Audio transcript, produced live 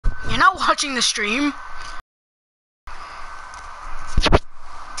not watching the stream.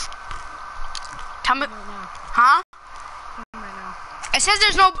 Tell me, huh? It says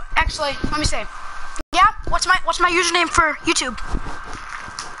there's no. Actually, let me see. Yeah, what's my username for YouTube?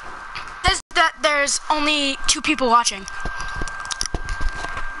 It says that there's only 2 people watching.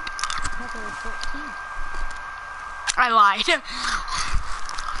 I lied.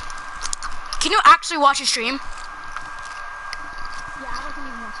 Can you actually watch a stream? Yeah, I wasn't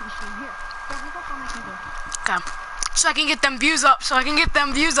even watching the stream. Here, go on my computer. Okay. So I can get them views up.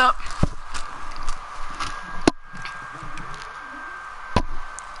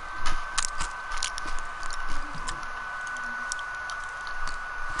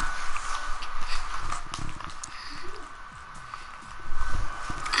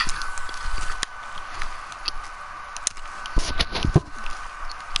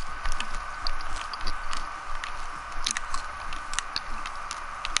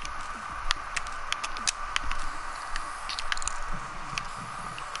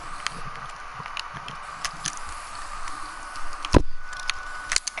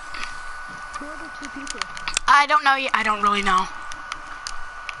 Who are the 2 people? I don't know yet. I don't really know. Oh,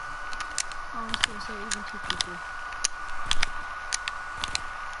 I was gonna say even 2 people.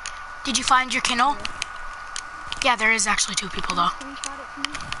 Did you find your Kindle? Yeah, there is actually 2 people though. Screenshot it to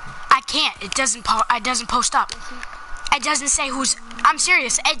me? I can't. It doesn't post up. It doesn't say who's. I'm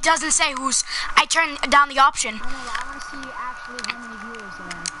serious. It doesn't say who's. I turned down the option. I know, I want to see actually how many viewers there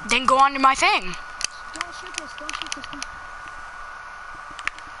are. Then go on to my thing. Don't shoot this, come.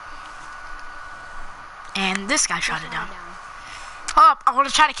 And this guy shot it down. Oh, I want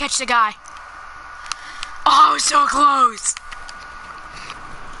to try to catch the guy. Oh, so close.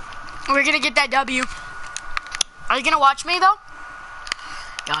 We're gonna get that W. Are you gonna watch me though?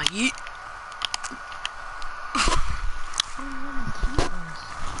 Yeah, yeet.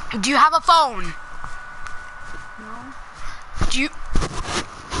 Do you have a phone? No. You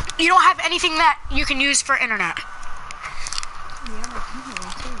don't have anything that you can use for internet? Yeah, my computer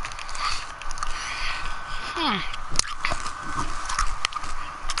too.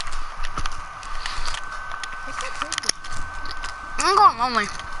 I'm going lonely.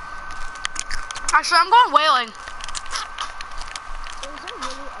 Actually, I'm going whaling. Is there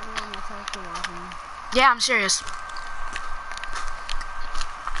really anyone that's actually watching? Yeah, I'm serious. So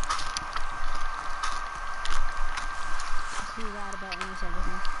you lied about almost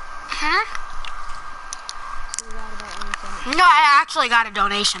everything. Huh? So you lied about almost everything. No, I actually got a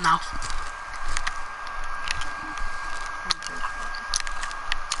donation though.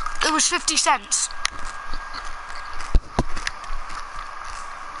 It was 50 cents.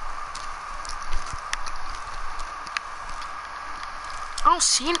 I don't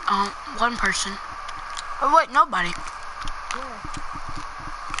see one person. Oh wait, nobody. Yeah.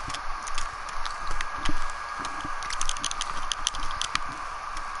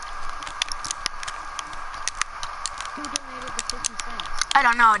 Who donated the 50 cents? I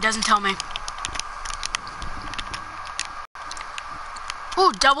don't know, it doesn't tell me.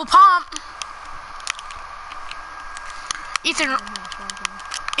 Ooh, double pump. Ethan,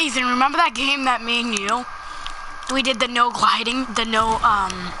 remember that game that me and you, we did the no gliding, the no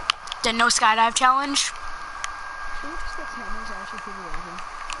skydive challenge?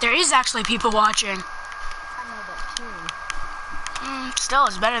 There is actually people watching. I know, but 2. Still,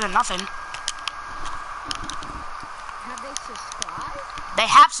 it's better than nothing. Have they subscribed? They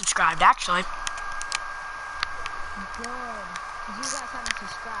have subscribed, actually. Good. If you guys haven't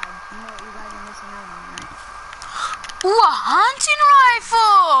subscribed, you know what you guys are missing out on, right? Ooh, a hunting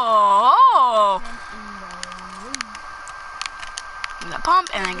rifle! Oh! The pump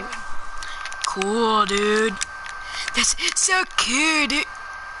and then cool, dude. That's so cool, dude.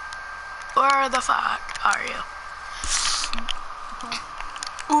 Where the fuck are you?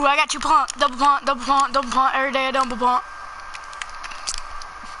 Ooh, I got 2 pump, double pump, every day a double pump.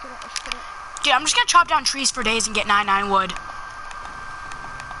 Dude, I'm just gonna chop down trees for days and get 99 wood.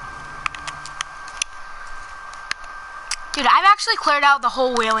 Dude, I've actually cleared out the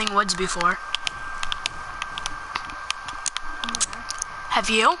whole Wailing Woods before. Have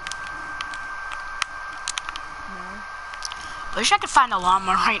you? No. Wish I could find a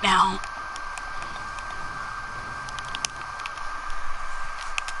llama right now.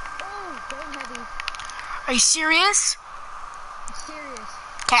 Oh, gold heavy. Are you serious? I'm serious.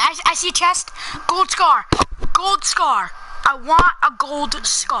 Okay, I see a chest. Gold scar. Gold scar. I want a gold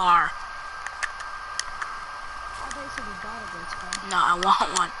scar. I basically got a gold scar. No, I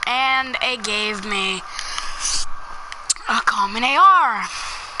want one. And it gave me a common AR.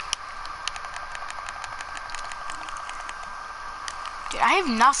 Dude, I have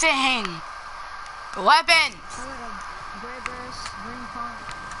nothing. Weapon. I got a Gray Burst, Green Pump,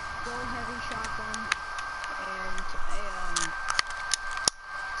 Gold Heavy Shotgun, and a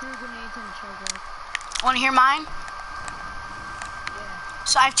 2 grenades and a charger. Want to hear mine? Yeah.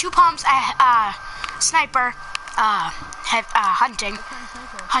 So I have 2 pumps, sniper, hunting, What kind of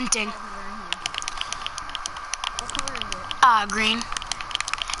sniper? hunting, Oh, what color is it? green.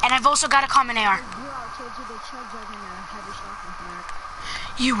 And I've also got a common AR. You all told you they charge like in a heavy shotgun for that.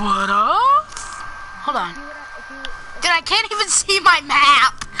 You would've? Hold on. Dude, I can't even see my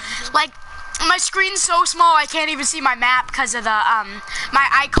map. Like, my screen's so small I can't even see my map because of the, my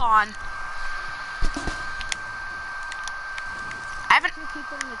icon. I haven't... 2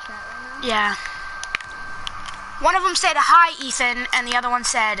 people in the chat right now? Yeah. One of them said, hi, Ethan, and the other one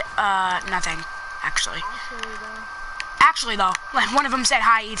said, nothing, actually. Actually, though, like, one of them said,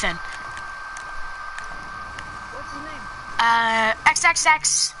 hi, Ethan. What's his name?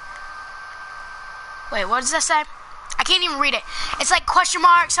 XXX. Wait, what does that say? I can't even read it. It's like question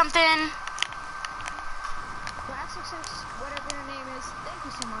mark something. Well, XXX, whatever your name is, thank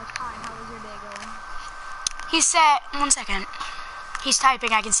you so much. Hi, how was your day going? He said, 1 second. He's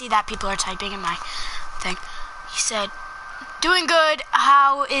typing. I can see that people are typing in my thing. He said, doing good.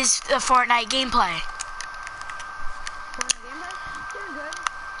 How is the Fortnite gameplay? Fortnite gameplay? Doing good.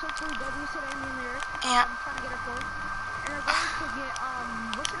 Took 3 W's today, me and Lyric. Yeah. I'm trying to get a 4. And our goal is to get,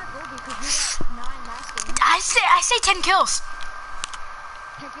 what should our goal be? Because we got 9 last game. I say 10 kills.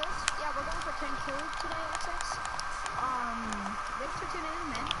 10 kills? Yeah, we're going for 10 kills today, XX. Thanks for tuning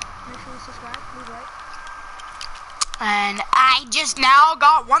in, man. Make sure you subscribe, leave a like. And I just now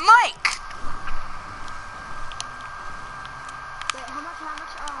got 1 like. Wait, how much,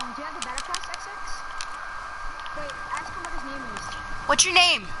 do you have the battle pass, XX? Wait, ask him what his name is. What's your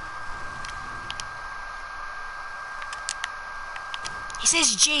name? He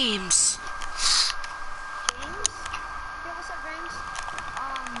says James. James? Yeah, what's up, James?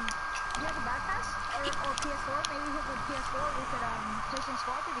 Do you have a battle pass? Or PS4? Maybe you have a PS4, we could, play some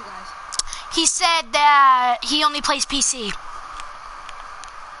squad with you guys. He said that he only plays PC. Okay,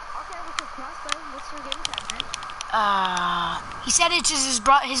 we could crossbow. What's your game tag, man? He said it's just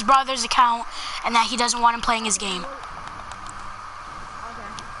his brother's account and that he doesn't want him playing his game. Okay.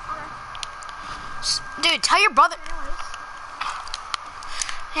 Dude, tell your brother. Anyways,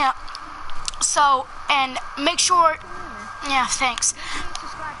 Yeah. So, and make sure. Yeah, thanks. make sure you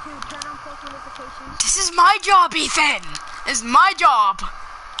subscribe too. Turn on post notifications. This is my job, Ethan. This is my job.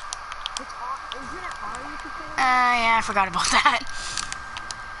 Isn't it R you could say? Yeah, I forgot about that.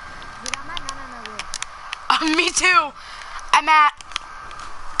 Dude, I'm at 999 wood. Me too. I'm at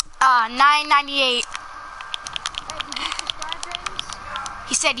 998. Hey, did you subscribe, James?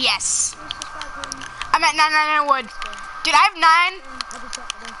 He said yes. Did you subscribe, James? I'm at 999 wood. Dude, I have 9. I just got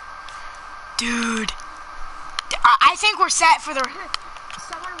the Dude. I think we're set for the.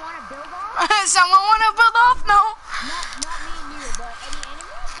 Someone want to build off? Someone want to build off? No. Not me and you, but any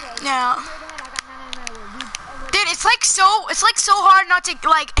enemies? Like, No. I got 999 wood. Dude, it's like so hard not to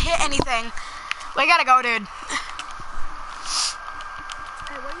like hit anything. We gotta go, dude. Hey,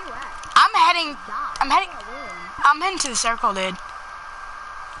 where you at? I'm heading Oh, I'm heading to the circle, dude.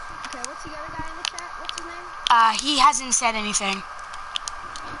 okay, what's the other guy in the chat? What's his name? He hasn't said anything.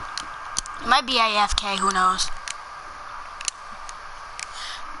 It might be AFK, who knows?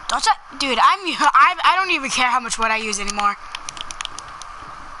 Don't say, dude, I don't even care how much wood I use anymore.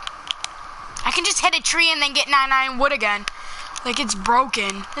 I can just hit a tree and then get 99 wood again. Like, it's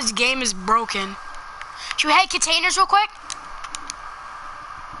broken. This game is broken. Should we hit containers real quick?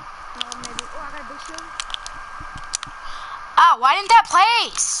 Maybe. Oh, I got a big shield. Oh, why didn't that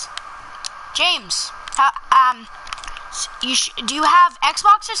place? James, do you have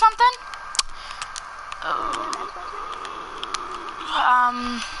Xbox or something?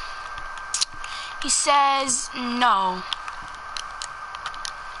 He says no.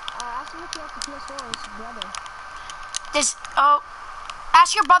 Ask him if he has the PS4 or his brother.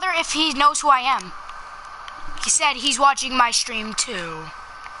 Ask your brother if he knows who I am. He said he's watching my stream too.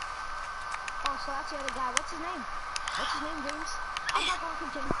 Oh, so that's the other guy. What's his name? What's his name, James? I'm not going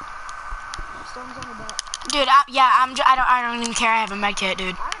to James. Storm's on the butt. Dude, I don't even care. I have a med kit,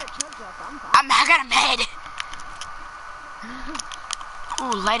 dude. I got a chug drop. I'm fine. I got a med.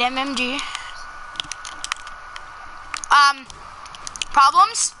 Ooh, light MMG.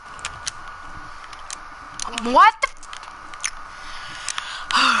 Problems? What the?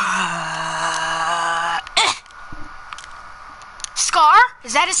 Scar?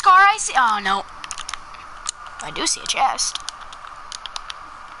 Is that a scar I see? Oh, no. I do see a chest.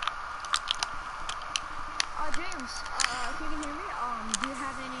 James, if you can hear me,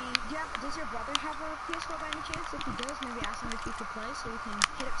 Does your brother have a PS4 by any chance? If he does, maybe ask him if he could play so we can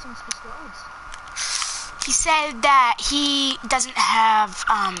hit up some squads. He said that he doesn't have,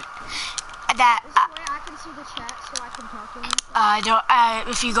 that, Is there a way I can see the chat so I can talk to him?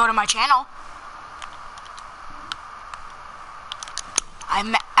 if you go to my channel.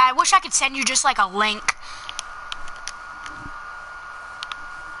 I wish I could send you just like a link.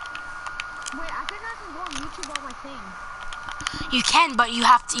 Wait, I think I can go on YouTube on my thing. You can, but you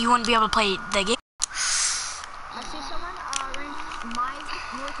wouldn't be able to play the game. I see someone, ranked Mike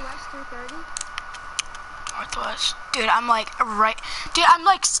Northwest 330. Northwest. Dude, I'm like, dude, I'm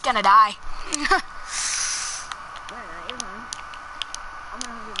like gonna die. Yeah, you're fine. I'm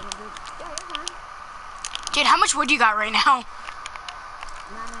gonna have you a little bit. Yeah, you're fine. Dude, how much wood you got right now?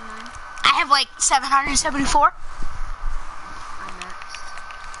 999. I have like 774. I'm next.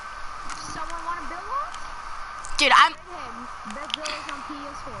 Someone want to build one? Dude, I'm... Right here. Best builders on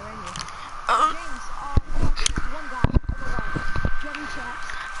PS4 right here. Uh, James, one guy. Oh my god. Do you have any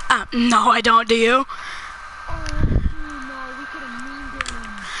chats? no, I don't, do you? Oh, no, we could have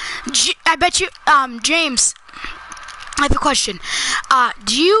memed him. I bet you, James, I have a question.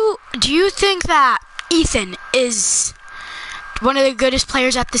 Do you think that Ethan is one of the goodest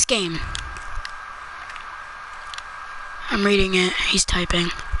players at this game? I'm reading it. He's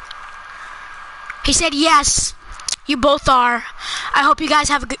typing. He said yes. You both are. I hope you guys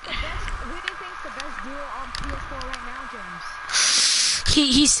have a good... Who do you think's the best duo on PS4 right now, James?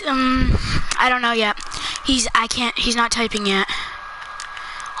 He's I don't know yet. He's not typing yet.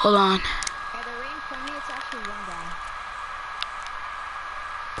 Hold on. Yeah, the range for me, it's actually one guy.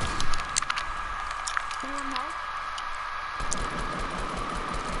 Anyone help?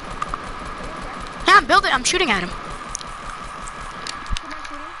 Yeah, I'm building. I'm shooting at him. Come on,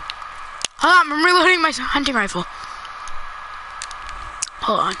 shooting. Hold on, I'm reloading my hunting rifle.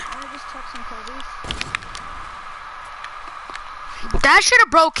 Hold on. I want to just check some Kobe's. That should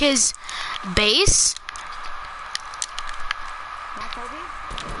have broke his base. My Kobe?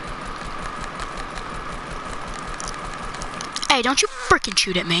 Hey, don't you freaking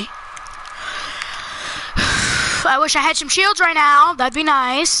shoot at me. I wish I had some shields right now. That'd be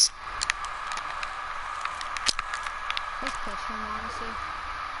nice. Let's push him, honestly.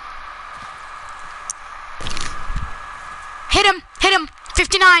 Hit him. Hit him.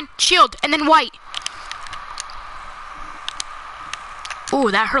 59. Shield. And then white. Ooh,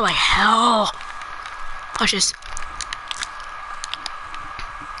 that hurt like hell. Watch this.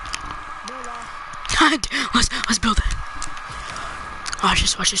 Build off. Let's build it. Watch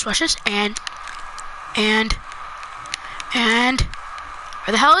this, watch this, watch this. And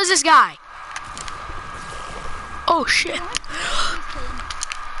where the hell is this guy? Oh shit.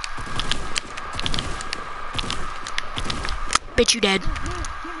 Bitch, you dead.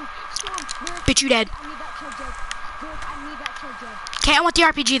 Bitch, you dead. I need that kill jug. Good, I need that kill jug. Okay, I want the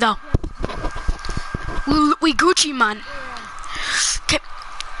RPG though. We Gucci, man. Yeah. Okay.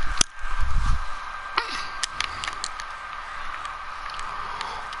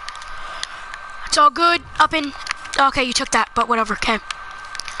 It's all good. Up in. Okay, you took that, but whatever. Okay.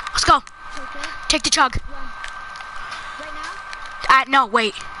 Let's go. Okay. Take the chug. Run. Right now? No,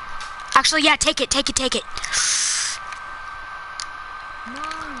 wait. Actually, yeah, take it, take it, take it. 9, 8,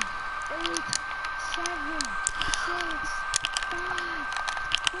 7, 6, 5,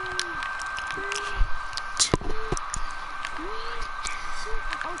 4, 3, 2, 1.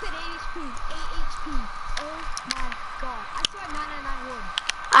 I was at 8 HP. 8 HP. Oh my god. I still have 999 wood.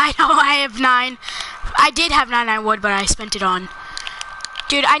 I know I have 9. I did have 99 wood, but I spent it on.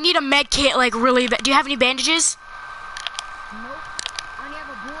 Dude, I need a med kit, like, really bad. Do you have any bandages? Nope. I only have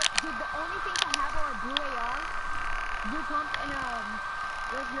a blue. Dude, the only things I have are a blue AR, blue pump, and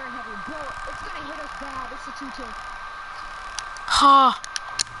legendary heavy. Bro, it's gonna hit us bad. It's a 2-2. Huh.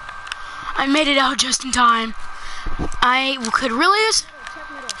 I made it out just in time. I could really use... Check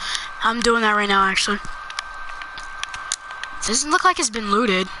middle. I'm doing that right now, actually. Doesn't look like it's been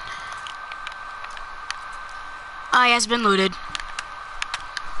looted. Oh, yeah, it's been looted.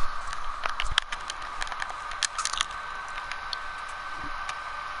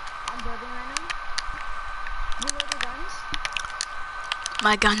 I'm building right now. Reload your guns.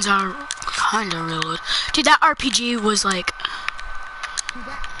 My guns are kind of reloaded. Dude, that RPG was like... Dude,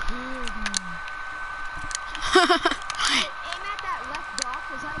 that killed me. Aim at that left dock.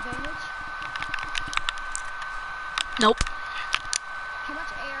 Is that advantage? Nope. How much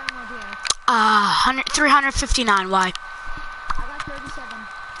AR ammo do you have? 359, why? I got 37.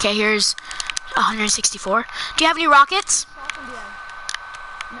 Okay, here's 164. Do you have any rockets? Shotgun do you have?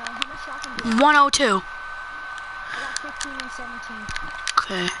 No, how much shotgun do you have? 102. I got 15 and 17.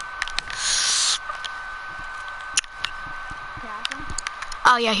 Okay.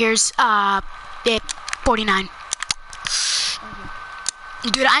 Oh yeah, here's 49.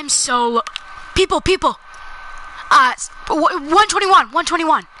 Dude, I'm so people.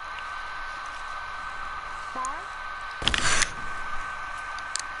 121. Far?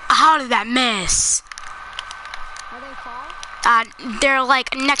 How did that miss? Are they far? They're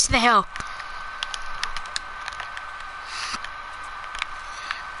like next to the hill.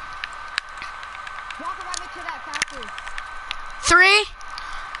 Walk around me to that factory. 3,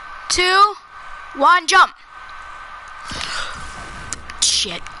 2, 1, jump.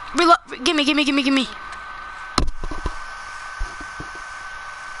 Shit. Reload. Gimme.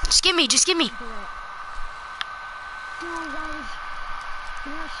 Just give me. Do it. Dude, guys.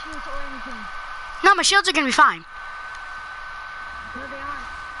 No shields or anything. No, my shields are gonna be fine. No, they aren't.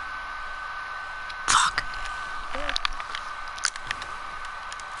 Fuck.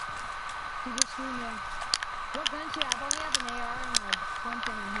 You just screwed me. What gun do you have? I only have an AR and a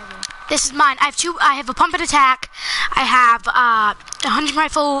something in heavy. This is mine. I have a pump and attack. I have a hunting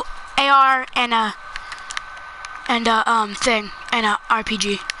rifle, AR, and a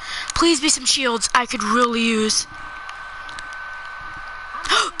RPG. Please be some shields I could really use.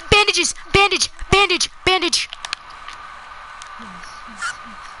 Bandages! Bandage!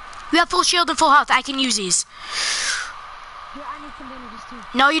 You have full shield and full health. I can use these. Yeah, I need some bandages too.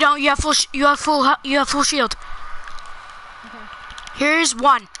 No, you don't. You have full shield. Okay. Here's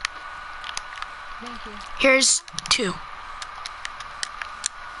 1. Thank you. Here's 2.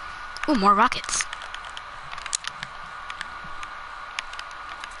 Ooh, more rockets.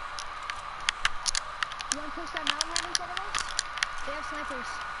 You want to push that mountain right in front of us? They have snipers.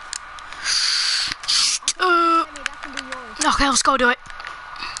 That can be yours. Okay, let's go do it.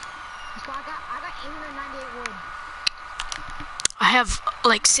 So I got 898 wood. I have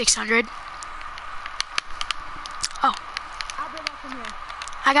like 600. Oh, I'll build up from here.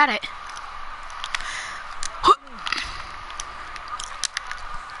 I got it.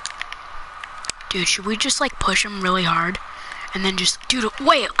 Dude, should we just like push him really hard, and then just, dude,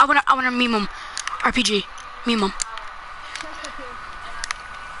 wait, I wanna meme him. RPG, meme him. Chest up here.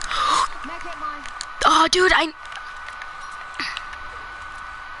 Mech hit mine. Oh, dude, Sorry,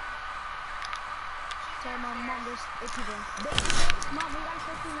 Mom, there's 8 people. Mom, we got a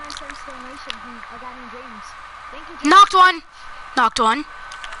 59 cent donation from a guy named James. Thank you, James. knocked one.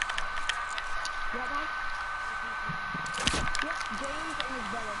 What, Mom? Yep, James and his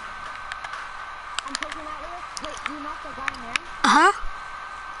brother. I'm taking that with. Wait, you knocked the guy in there? Uh-huh.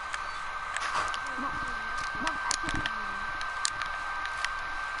 Mom, I can't.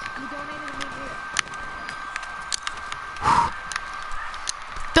 You donated to me here.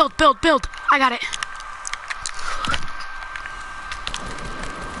 Build. I got it.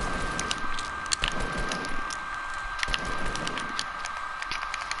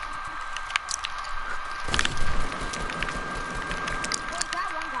 Wait, that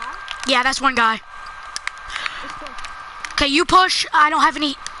one guy? Yeah, that's one guy. Let's go. Okay, you push. I don't have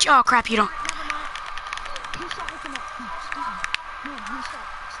any. Oh crap, you don't. Never mind. He shot me from up. Excuse me. No, he shot.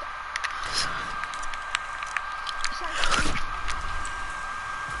 Stop. He shot me.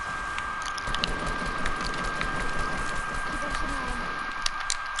 Keep on shooting at him.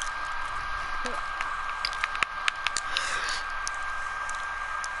 Wait.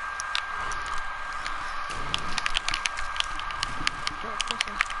 Wait, push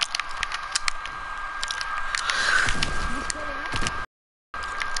him. He's pulling up.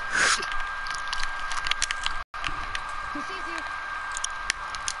 He sees you.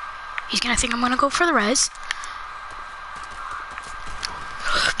 He's gonna think I'm gonna go for the res.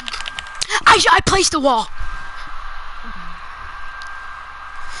 I placed the wall.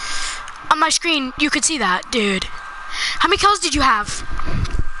 On my screen, you could see that, dude. How many kills did you have?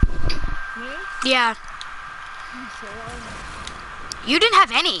 Me? Yeah, I'm sorry. you didn't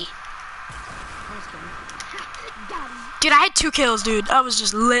have any. Nice game. Got him. Dude, I had 2 kills, dude. I was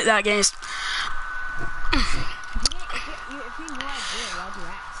just lit that game. If you knew I did, why'd you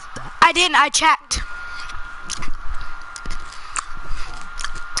ask? I didn't, I checked.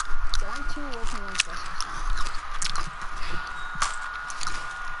 Dude, I'm 2 away from 1 session.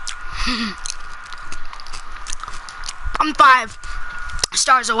 I'm 5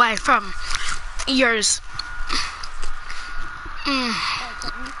 stars away from yours. Oh,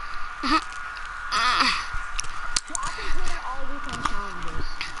 something? So I completed all weekend challenges.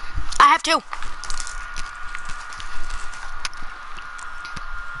 I have 2.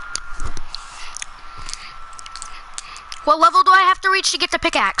 What level do I have to reach to get the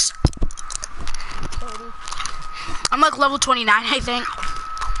pickaxe? 30. I'm like level 29, I think.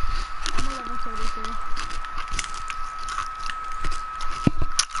 I'm a level 33.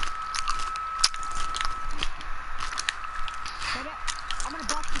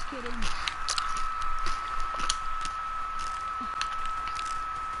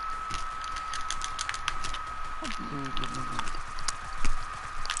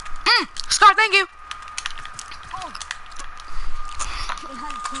 Scar, thank you. Oh. It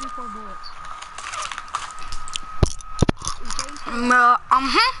had 24 bullets.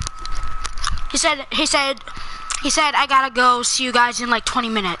 He said I gotta go. See you guys in like 20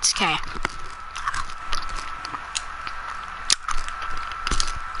 minutes. Okay.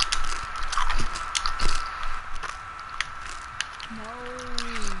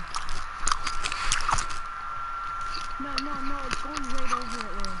 No, it's going right over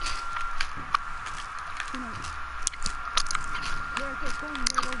it, Rick. Rick, it's going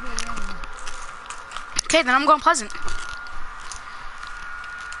right over it. Okay, then I'm going Pleasant. Okay,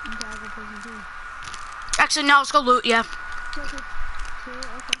 I'll go Pleasant too. Actually, no, let's go loot, yeah. Tilted.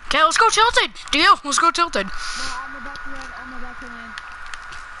 Okay, let's go Tilted. Deal, let's go Tilted. No, I'm about to land.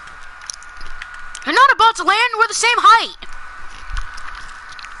 You're not about to land, we're the same height.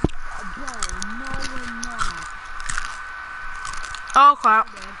 Bro, no, we're not. Oh, crap.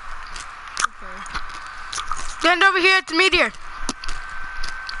 Okay. Stand over here at the meteor.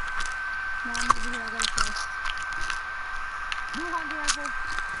 No, I'm over here, I got a chest. Blue hunter rifle.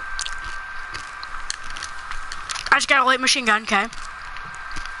 I just got a light machine gun, okay.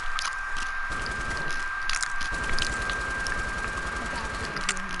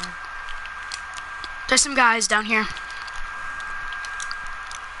 There's some guys down here.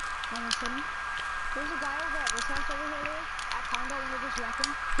 There's a guy over at this house over here, at condo when we're just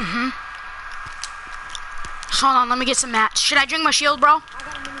wrecking. So hold on, let me get some mats. Should I drink my shield, bro? I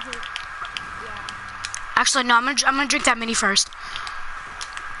got a mini for it. Yeah. Actually, no, I'm gonna drink that mini first.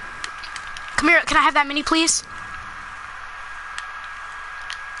 Come here, can I have that mini, please?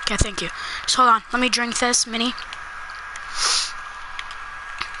 Okay, thank you. Just hold on, let me drink this mini.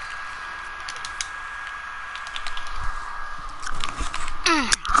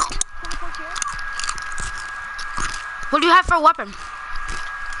 What do you have for a weapon?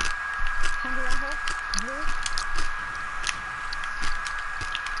 Hunter rifle. Blue.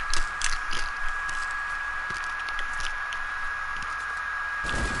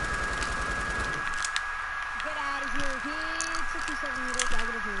 Get out of here. Hit 67 meters. I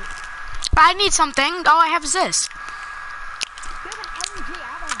gotta do it. I need something. All I have is this. You have an LMG.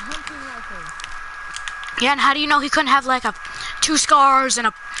 I have a hunting rifle. Yeah, and how do you know he couldn't have like 2 scars and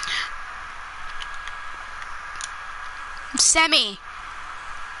a semi?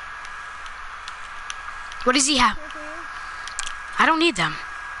 What does he have? I don't need them.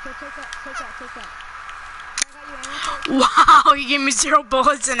 So take that. I got you ammo for it. Wow, you gave me 0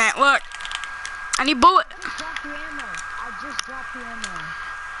 bullets in it. Look, I need bullet. I just dropped the ammo.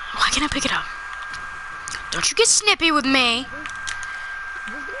 Why can't I pick it up? Don't you get snippy with me.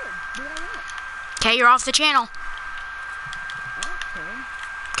 Just do it. Do what I want. Okay, you're off the channel. Okay.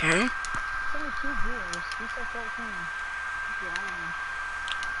 Okay. It's only 2 viewers. We said 14.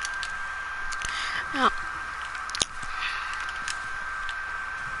 Oh.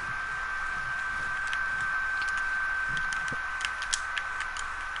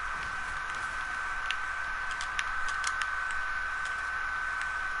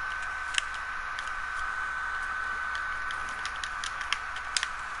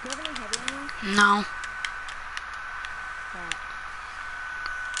 Do you have any heavy ammo? No.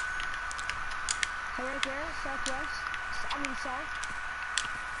 Hey, right there, southwest. South.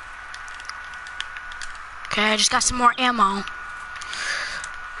 Okay, I just got some more ammo.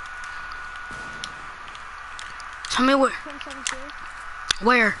 Tell me where. 27 kills.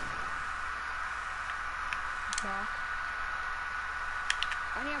 Where? Back.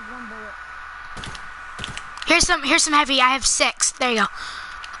 I only have 1 bullet. Here's some heavy. I have 6. There you go.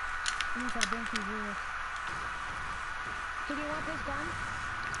 I need that binky bullet. Do you want this gun?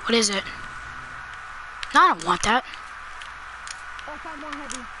 What is it? No, I don't want that. Oh, I found more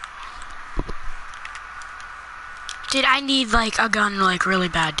heavy. Dude, I need like a gun like really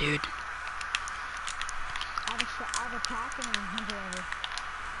bad, dude. I have a pack and a hunter rifle.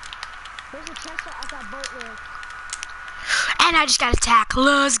 There's a chest out that boat lyric. And I just got attacked.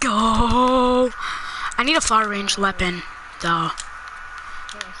 Let's go. I need a far range weapon, though.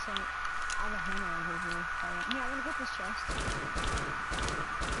 Yeah, so I have a hunter rifle here. Yeah, I'm gonna get this chest.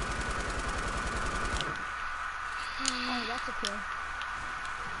 Oh, that's a kill.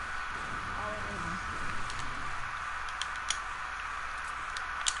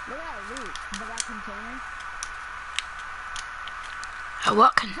 Look at that loot, but that container.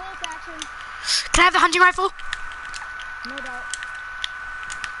 What can? Bolt action. Can I have the hunting rifle? No doubt.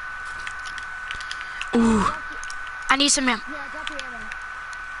 Ooh, I need some ammo. Yeah, I got the ammo.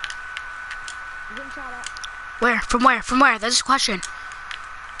 I'm getting shot at. Where? From where? From where? That's a question.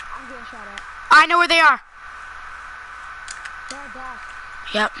 I'm getting shot at. I know where they are.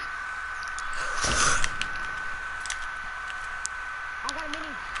 Yep. I got a mini.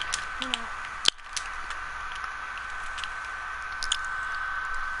 You know.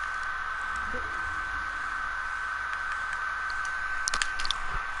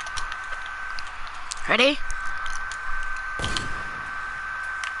 Ready?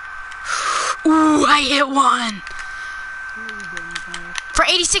 Ooh, I hit one. For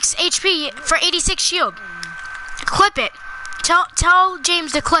 86 HP, for 86 shield. Clip it. Tell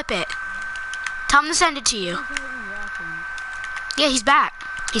James to clip it. Tell him to send it to you. Yeah, he's back.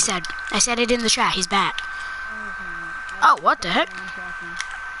 He said. I said it in the chat. He's back. Oh, what the heck?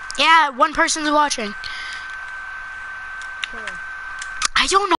 Yeah, one person's watching. I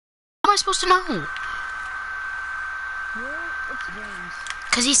don't know. How am I supposed to know?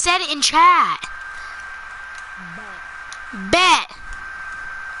 Because he said it in chat. Bet.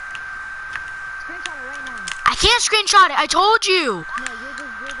 Screenshot it right now. I can't screenshot it. I told you. No, you're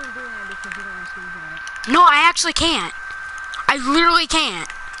just doing it because you don't want to screenshot it. No, I actually can't. I literally can't.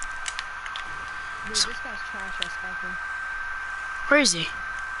 Dude, this guy's trash as fucker. Where is he?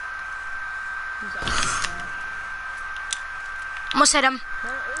 He's awesome. Almost hit him.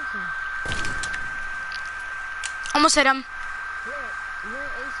 Where is he? Almost hit him. Where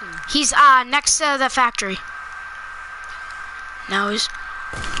is he? He's next to the factory. Now he's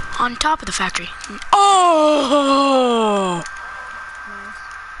on top of the factory. Oh! Nice.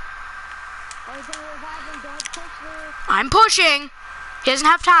 Oh, he's gonna revive him. Don't push me. I'm pushing. He doesn't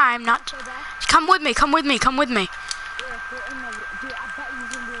have time. Not. Stay back. Come with me. Come with me. Come with me. Yeah, we're in the. Dude, I bet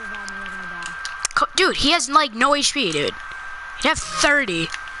he's gonna be reviving. We're gonna die. Dude, he has like no HP, dude. He have 30.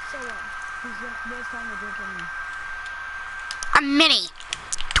 So what? He's time to drink from me. I'm mini.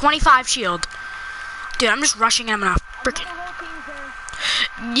 25 shield. Dude, I'm just rushing and I'm gonna frickin'. The whole team's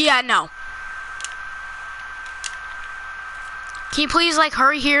there. Yeah, no. Can you please like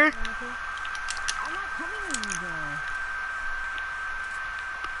hurry here? I'm not coming in there.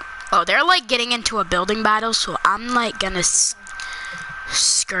 Oh, they're like getting into a building battle, so I'm like gonna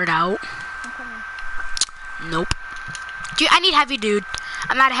skirt out. I'm coming. Nope. Dude, I need heavy, dude.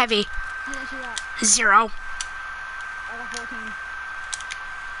 I'm not heavy. How much you got? 0. I got 14.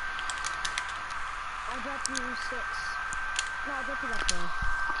 I dropped you 6. No, I dropped you like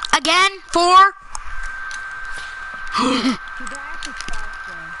 4. Again? 4? Dude, they're actually trash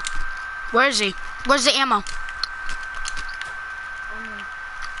though. Where is he? Where's the ammo?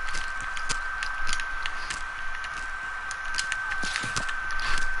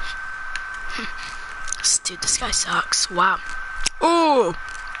 Dude, this guy sucks. Wow. Ooh.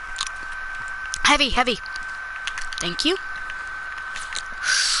 Heavy, heavy. Thank you.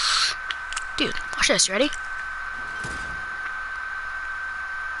 Dude, watch this. Ready?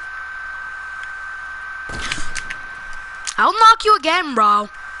 I'll knock you again, bro.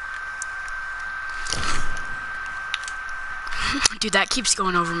 Dude, that keeps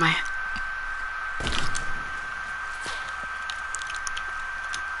going over my head.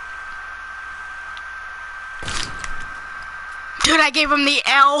 Dude, I gave him the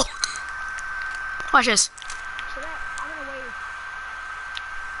L. Watch this. I'm gonna wave.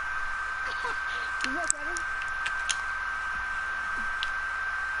 You guys ready?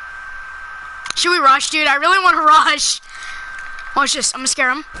 Should we rush, dude? I really want to rush. Watch this. I'm gonna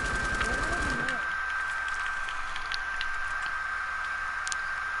scare him.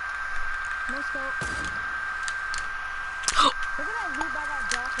 No scope. Look at that loot by that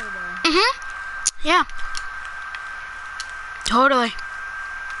doctor there. Mm-hmm. Yeah. Totally.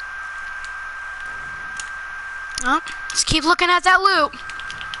 Oh, let's keep looking at that loot.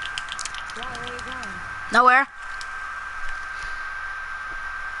 Where are you going? Nowhere.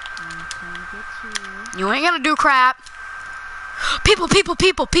 I'm trying to get you. You ain't gonna do crap. People, people,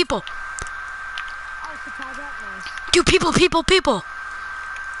 people, people. Oh, supply that nice. Dude, people, people, people.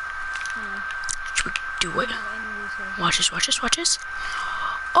 Come Should we do it? on. Watch this, watch this, watch this.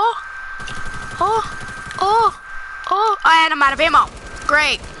 Oh. Oh. Oh. Oh. And I'm out of ammo.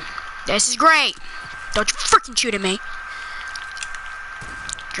 Great. This is great. Don't you freaking shoot at me.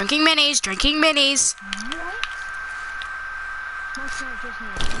 Drinking minis, drinking minis. What? That's not just me.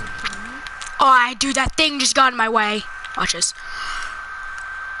 Oh, dude, that thing just got in my way. Watch this.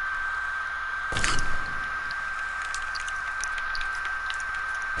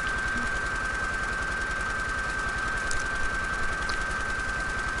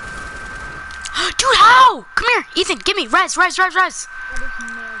 Dude, how? Come here, Ethan, give me. Res, res, res, res.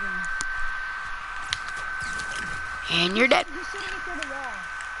 And you're dead. He's shooting me through the wall.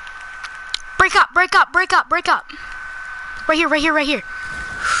 Break up, break up, break up, break up. Right here, right here, right here.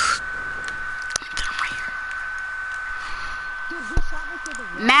 Dude, he shot me through the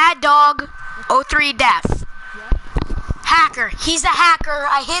Dog 03 Death. What? Hacker. He's a hacker.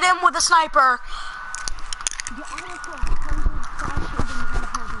 I hit him with a sniper.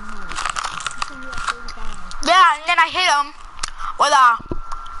 Yeah, and then I hit him with a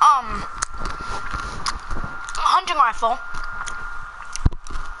hunting rifle.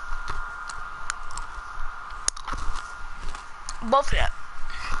 Bullshit.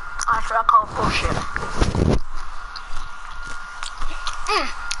 Actually, I call it bullshit.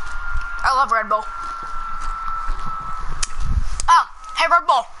 I love Red Bull. Oh, hey Red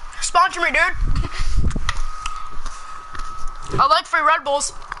Bull, sponsor me, dude. I like free Red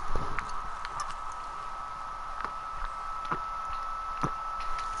Bulls.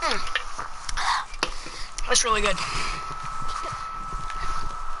 That's really good.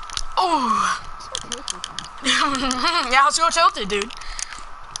 Oh. Yeah, let's go tilted, dude.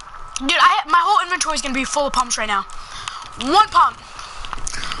 Dude, my whole inventory is gonna be full of pumps right now. 1 pump,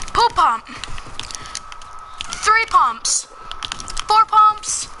 2 pump, 3 pumps, 4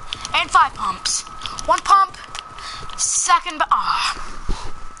 pumps, and 5 pumps. 1 pump, second.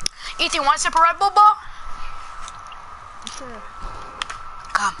 Ethan, want a sip of Red Bull, ball? Sure.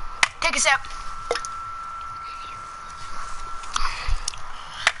 Come, take a sip.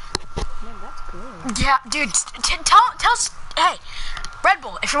 Man, that's good. Yeah, dude, tell us, hey, Red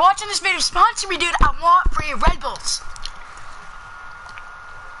Bull, if you're watching this video, sponsor me, dude. I want free Red Bulls.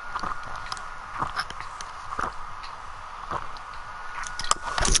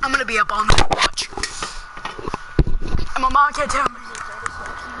 I'm gonna be up all night, watch. And my mom can't tell me.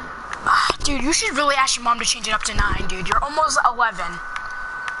 Dude, you should really ask your mom to change it up to 9, dude. You're almost 11. I'm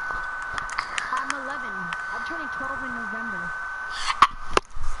 11. I'm turning 12 in November.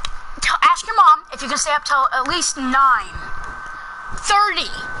 Ask your mom if you can stay up till at least 9:30.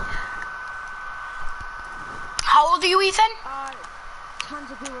 How old are you, Ethan?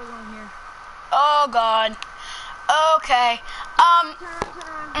 Tons of people are going here. Oh, God. Okay. Turn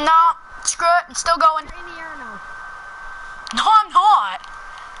around. No, screw it. It's still going. You're in the air now. No, I'm not.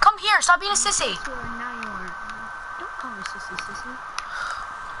 Come here. Stop being a sissy. Sure, now you are. Don't call me sissy.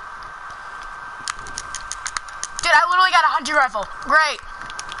 Dude, I literally got a hunting rifle. Great.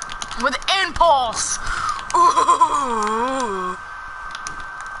 With impulse. Ooh.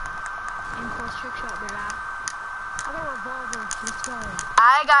 Impulse trick shot, dude. I got a revolver. Let's go.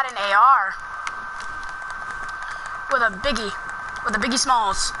 I got an AR. With a biggie. With a biggie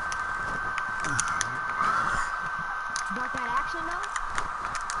smalls. About that action, though?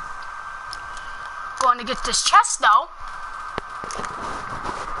 Going to get this chest, though.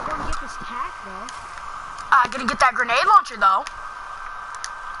 Gonna get this tack, though. Gonna get that grenade launcher, though.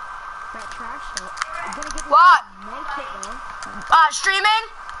 That trash, though. I'm gonna get this What? med kit, though. Streaming?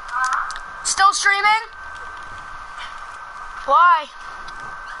 Still streaming? Why?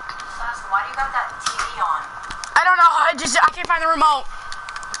 Why do you got that TV on? I don't know. I can't find the remote.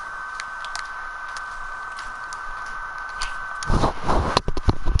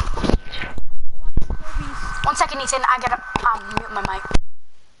 One second, Ethan. I gotta mute my mic.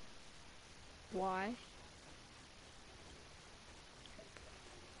 Why?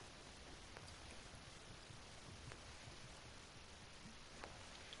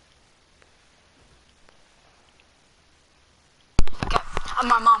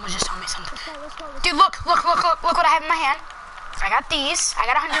 My mom was just telling me something. Let's go. Dude, look what I have in my hand. I got these. I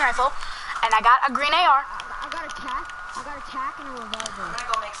got a hunting rifle, and I got a green AR. I got a tack and a revolver. I'm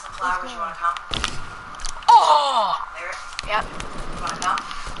gonna go make some flowers. You wanna come? Oh! Lyric, Yep. you wanna come?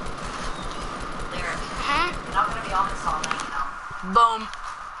 Lyric, you're not gonna be on this all night, you know. Boom.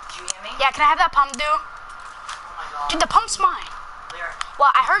 Did you hear me? Yeah, can I have that pump, dude? Oh my god. Dude, the pump's mine. Lyric,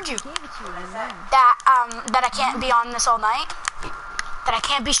 Well, I heard you. Gave it to you, man. That I can't be on this all night. That I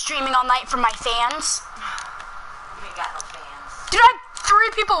can't be streaming all night for my fans. you ain't got no fans. Dude, I have 3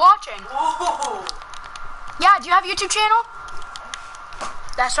 people watching. Ooh. Yeah, do you have a YouTube channel?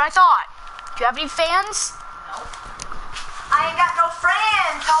 That's what I thought. Do you have any fans? No. I ain't got no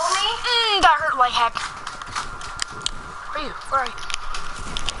friends, homie. That hurt like heck. Where are you? Where are you?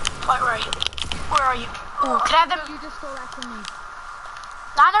 Where are you? Where are you? Ooh, can I have them? You just stole that from me.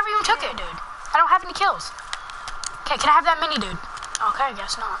 No, I never even took it, dude. I don't have any kills. Okay, can I have that mini, dude? Okay, I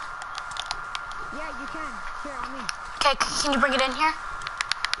guess not. Yeah, you can. Here, on me. Okay, can you bring it in here?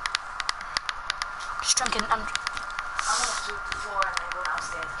 Just drinking. I'm gonna sweep the floor and then go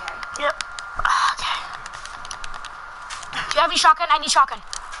downstairs, okay? Yep. Okay. Do you have any shotgun? I need shotgun.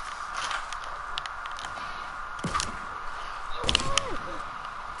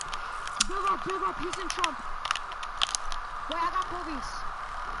 Build up, he's in Trump. Wait, I got Kobe's.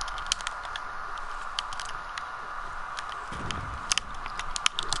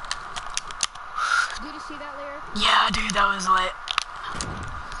 Yeah, dude, that was lit.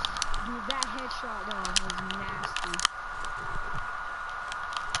 Dude, that headshot though was nasty.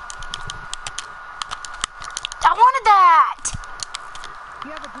 I wanted that.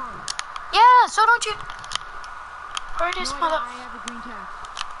 You have a pump. Yeah, so don't you? Where is No, mother? I have a green tag.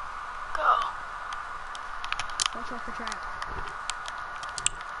 Go. Watch out for trap.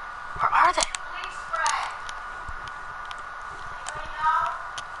 Where are they? Police spray. Anybody know?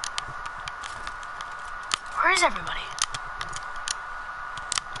 Where is everybody?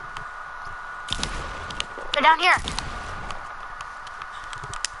 They're down here.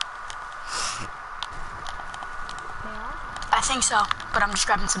 They are? I think so, but I'm just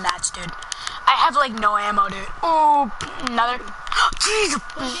grabbing some mats, dude. I have like no ammo, dude. Oh, another. Jeez. Go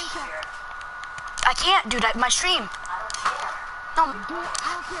green tag. I can't, dude. My stream. No, Dude,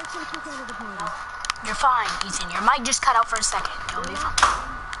 I don't care if they took over the party. you're fine, Ethan. Your mic just cut out for a second. You'll be fine.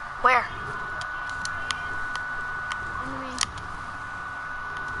 Where? Under me.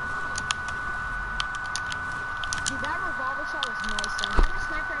 Dude, that revolver shot was nice though. How much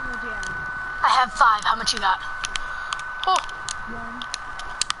sniper ammo do you have? I have 5. How much you got? Oh, One.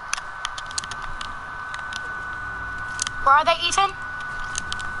 where are they, Ethan?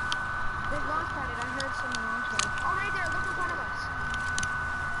 They launch padded. I heard someone launch pad. Oh, right there. Look in front of us.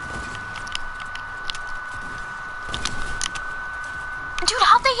 Dude,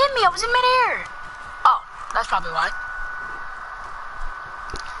 how'd they hit me? I was in midair. Oh, that's probably why.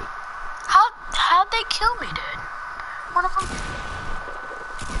 How'd they kill me, dude? One of them.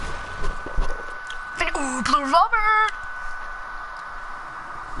 Ooh, blue revolver.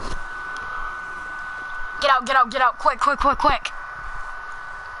 Get out, get out, get out. Quick, quick, quick, quick.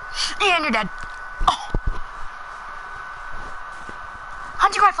 And you're dead. Oh.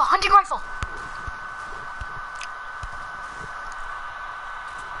 Hunting rifle, hunting rifle.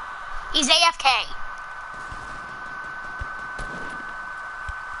 He's AFK.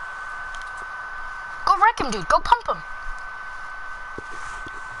 Go wreck him, dude. Go pump him.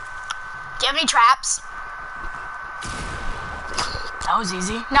 Do you have any traps? That was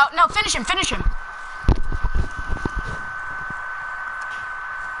easy. No, no, finish him, finish him.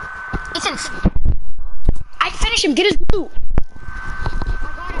 Ethan, I finish him. Get his loot.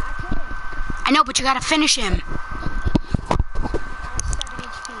 I got it. I killed him. I know, but you gotta finish him. I was 7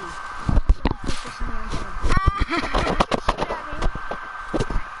 HP. Someone push this in the end zone. Shoot at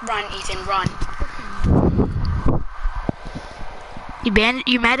me. Run, Ethan, run.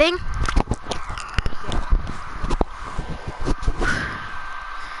 You medding?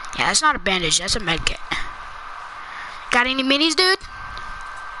 Yeah, that's not a bandage. That's a med kit. Got any minis, dude?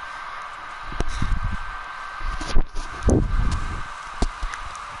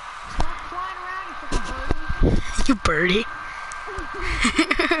 Stop flying around, you freaking birdie. You birdie.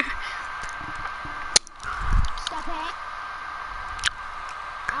 Stop it.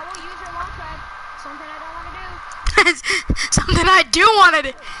 I will use your launch pad. Something I don't want to do. Something I do want to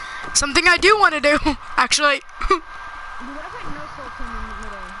do. Something I do want to do, actually. Dude, what if I no-scope him in the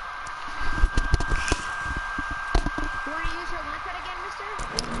middle? You want to use your launch pad again, mister?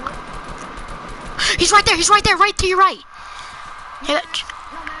 He's right there. He's right there. Right to your right. Yeah, No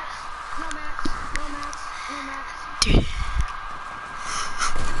mats. No mats. No mats. No mats. dude.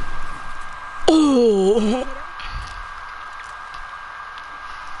 Oh. Hit him.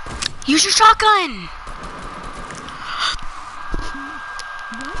 Use your shotgun.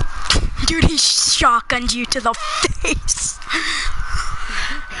 Dude, he shotgunned you to the face.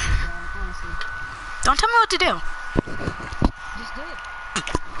 Honestly. Don't tell me what to do. Just did.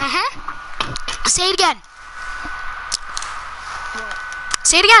 Say it again. What?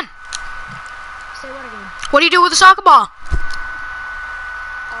 Say it again. Say what again? What do you do with a soccer ball?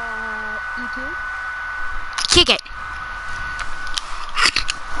 E2? Kick it.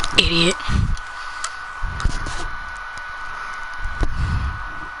 Idiot.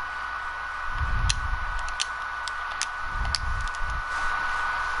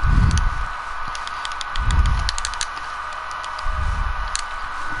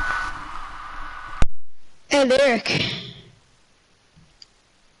 Hey, Derek.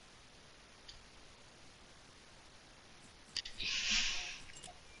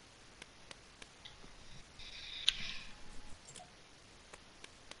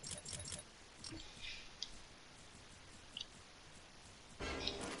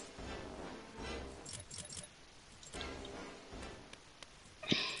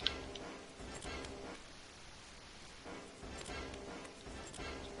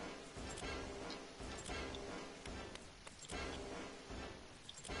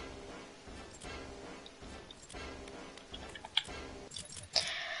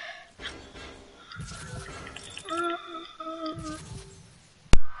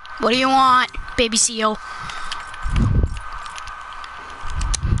 What do you want, baby seal?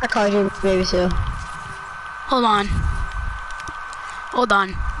 I called you baby seal. Hold on. Hold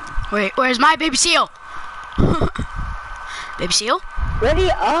on. Wait, where's my baby seal? Baby seal? Ready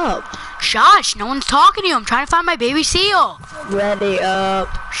up. Shush, no one's talking to you. I'm trying to find my baby seal. Ready up.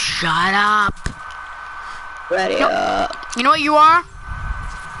 Shut up. Ready up. You know what you are?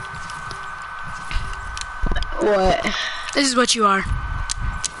 What? This is what you are.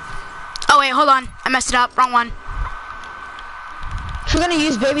 Oh wait, hold on. I messed it up. Wrong one. If you're gonna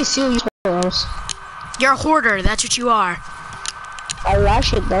use baby seal, use squirrels. You're a hoarder. That's what you are. I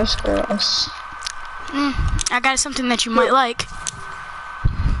actually love squirrels. I got something that you might like.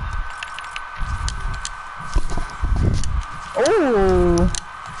 Ooh.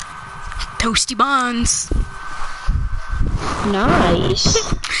 Toasty buns. Nice.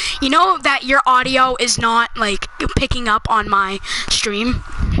 You know that your audio is not like picking up on my stream?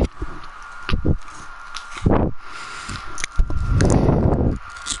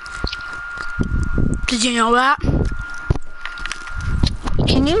 Did you know that?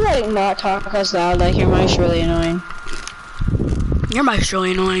 Can you like not talk as loud? Like your mic's really annoying. Your mic's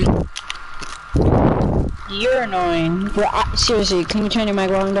really annoying. You're annoying. But seriously, can you turn your mic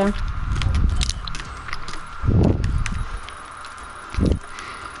volume down?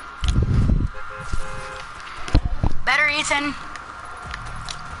 Better, Ethan.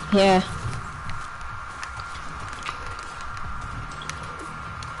 Yeah.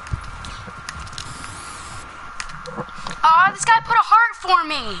 Oh, this guy put a heart for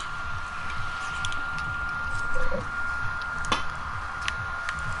me.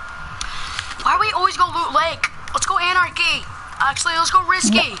 Why do we always go Loot Lake? Let's go Anarchy. Actually, let's go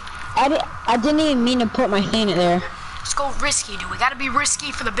Risky. I didn't even mean to put my hand in there. Let's go Risky, dude. We gotta be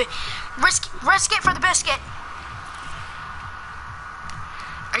risky for the risk it for the biscuit.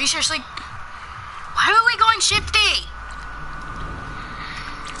 Are you seriously? Why are we going Shifty?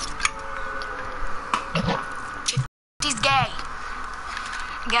 Shifty's gay.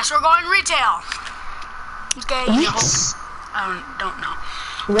 Guess we're going retail. He's gay. What? I don't know.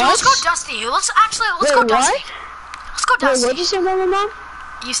 What? Dude, let's go Dusty. Let's Wait, go what? Dusty. Let's go Wait, Dusty. what'd you say about my mom?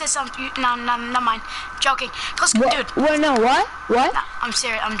 You said something. No, never mind. Joking. Let's go, What? dude. Wait, no, what? What? No, I'm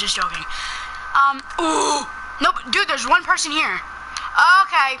serious. I'm just joking. Ooh. Nope, dude. There's one person here.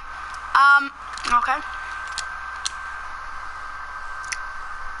 Okay. Okay.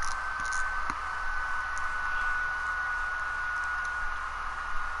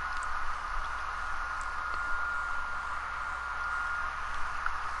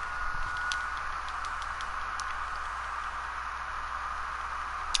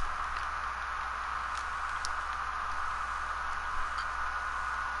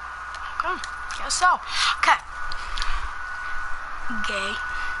 Okay, guess so. Okay. Gay.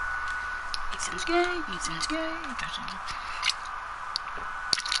 Ethan's gay. Ethan's gay. Ethan's gay.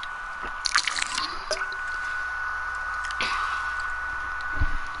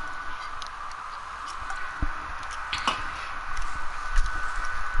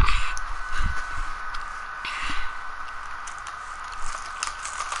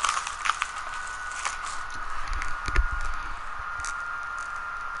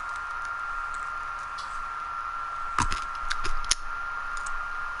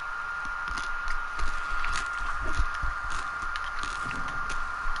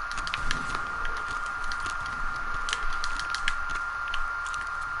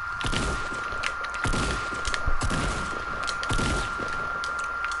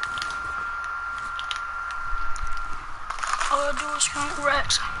 All I do is count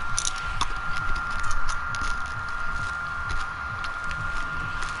Rex.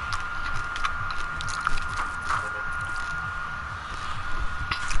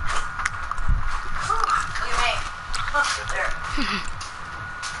 Look at me. Look, there.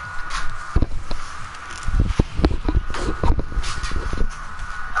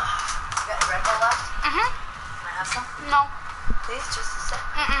 You got Red Bull left? Mm-hmm. Can I have some? No. Please, just a sip.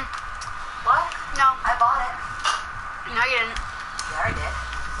 Mm-mm. What? No. I bought it. No, you didn't. Yeah, I did.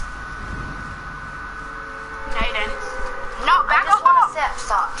 No, you didn't. No, back I just up. want a sip.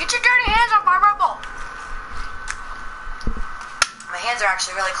 Stop. Get your dirty hands off my Red Bull. My hands are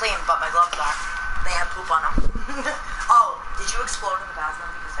actually really clean, but my gloves are. They have poop on them. Oh, did you explode in the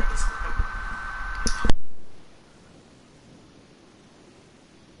bathroom? Because I just exploded.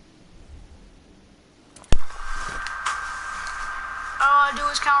 All I do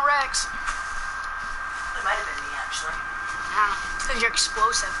is count Rex. It might have been me, actually. Nah, because you're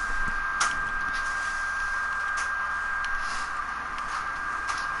explosive.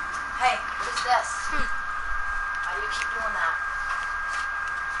 Hey, what is this? Why do you keep doing that?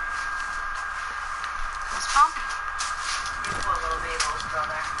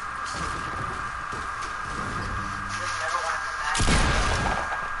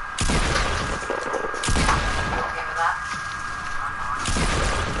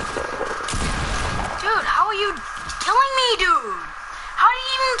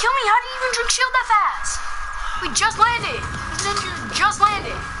 kill me. How do you even drink shield that fast? We just landed. This ninja just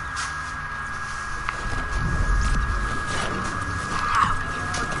landed.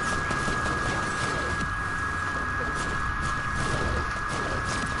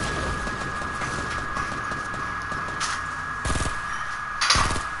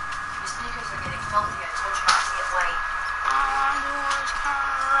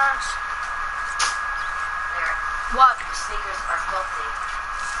 What? Your sneakers are filthy.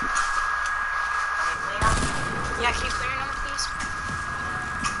 Can you clean them? Yeah, can you clear your number, please?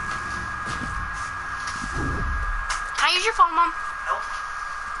 Can I use your phone, Mom? Nope.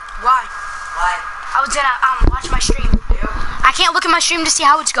 Why? Why? I was gonna watch my stream. You? I can't look at my stream to see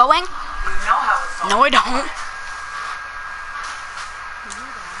how it's going. You know how it's going. No, I don't.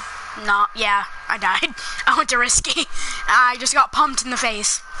 No, yeah, I died. I went to risky. I just got pumped in the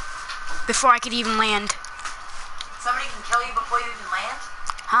face before I could even land. Somebody can kill you before you even land?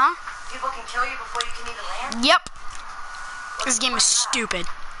 Huh? People can kill you before you can even land? Yep. This game is stupid.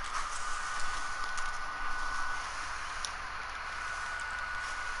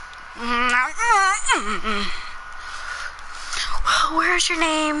 Where's your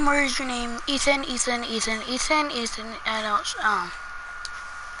name? Where's your name? Ethan. I don't.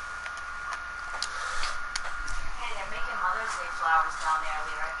 Hey, they're making Mother's Day flowers down there,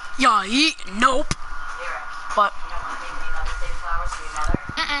 Lyric. Yeah, nope. Lyric. But. You don't want to make any Mother's Day flowers for your mother?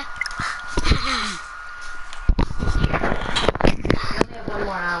 You only have 1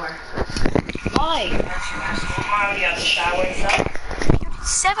 more hour. Why? After school tomorrow, you have to shower and stuff?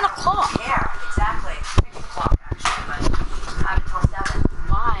 7 o'clock. Yeah, exactly. 6 o'clock, actually, but I have until 7.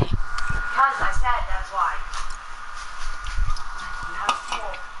 Why? Because I said that's why. You have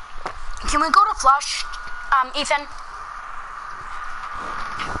school. Can we go to Flush, Ethan?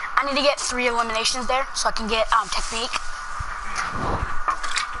 I need to get 3 eliminations there so I can get technique.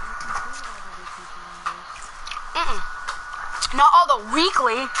 Not all the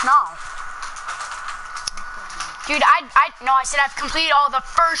weekly, no. Dude, I said I've completed all the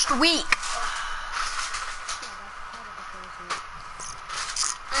first week.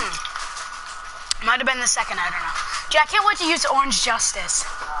 Might have been the second, I don't know. Dude, I can't wait to use Orange Justice.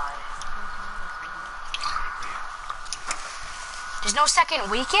 There's no second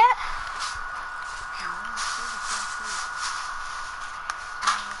week yet?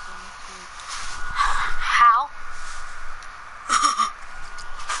 How?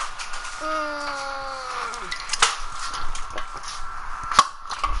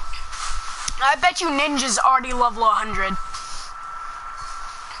 I bet you Ninja's already level 100.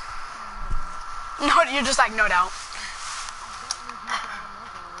 No, you're just like, no doubt.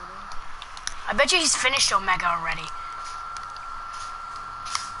 I bet you he's finished Omega already.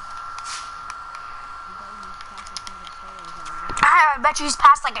 I bet you he's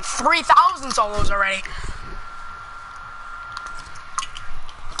passed like 3,000 solos already.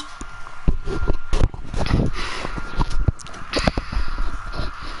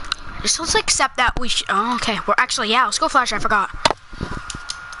 Just let's accept that we should. Oh, okay. We're actually, yeah, let's go Flash. I forgot.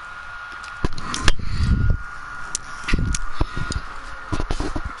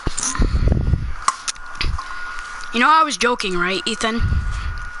 You know I was joking, right, Ethan?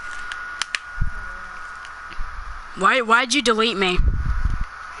 Why'd you delete me? Are you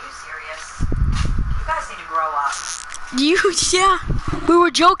serious? You guys need to grow up. Yeah. We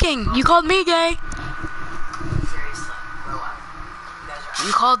were joking. You called me gay. Seriously, grow up.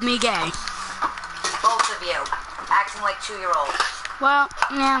 You called me gay. Both of you. Acting like 2-year-olds. Well,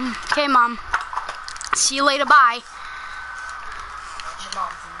 yeah. Okay, Mom. See you later. Bye. What's your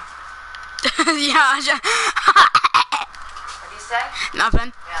mom? Yeah. What do you say?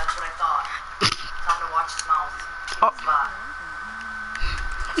 Nothing. Yeah, that's what I thought. Time to watch his mouth. Oh.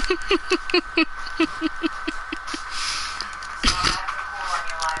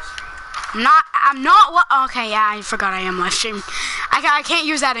 I'm not what? Okay, yeah, I forgot I am live stream. I can't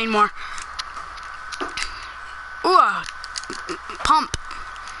use that anymore. Ooh, pump.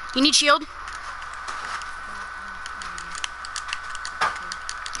 You need shield?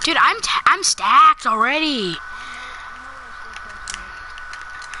 Dude, I'm stacked already.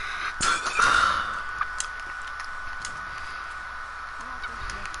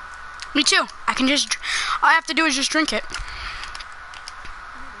 Me too. I can just, all I have to do is just drink it.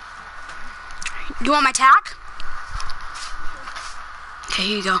 You want my tack? Okay,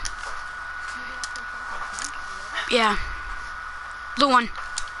 here you go. Yeah. Blue one.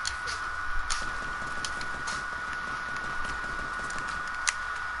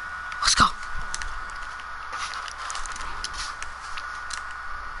 Let's go.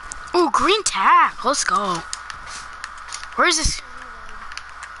 Ooh, green tack. Let's go. Where is this?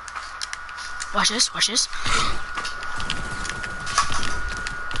 Watch this, watch this.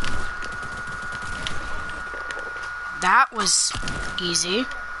 That was easy.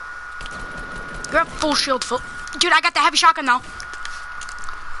 You're at full shield, full. Dude, I got the heavy shotgun though.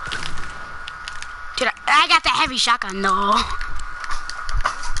 Dude, I got the heavy shotgun though.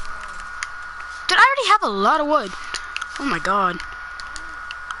 Dude, I already have a lot of wood. Oh my god.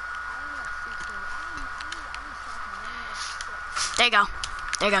 There you go.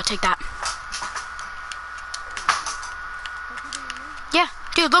 There you go, take that. Yeah,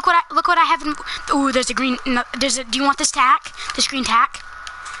 dude, look what I have in. Ooh, there's a green. No, there's a. Do you want this tack? This green tack?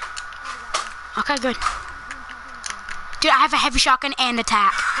 Okay, good. Dude, I have a heavy shotgun and a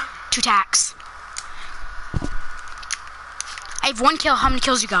tack. 2 tacks. I have 1 kill. How many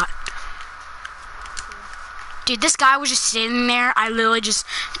kills you got? Dude, this guy was just sitting there. I literally just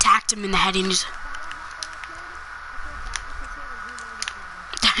tacked him in the head and just.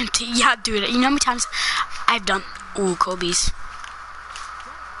 Yeah, dude. You know how many times I've done. Ooh, Kobe's.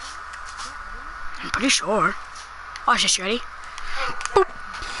 I'm pretty sure. Watch this, ready? Boop.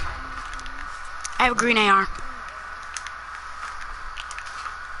 I have a green AR.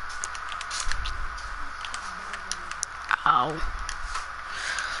 Oh.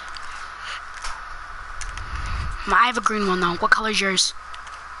 I have a green one though. What color is yours?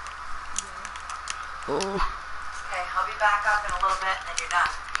 Oh. Okay, I'll be back up in a little bit and you're done.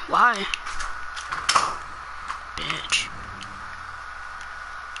 Why? Bitch.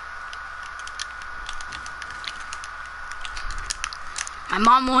 My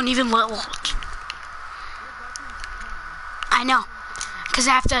mom won't even let. I know. Because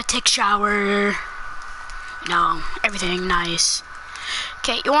I have to take a shower. You know, everything nice.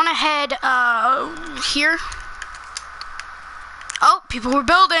 Okay, you want to head, here? Oh, people were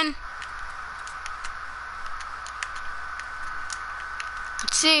building.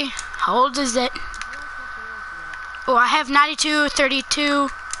 Let's see. How old is it? Oh, I have 92, 32.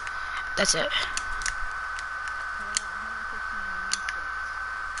 That's it.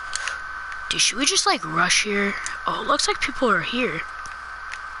 Dude, should we just like rush here? Oh, it looks like people are here.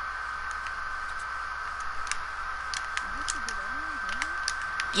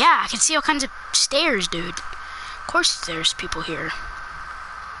 Yeah, I can see all kinds of stairs, dude. Of course there's people here.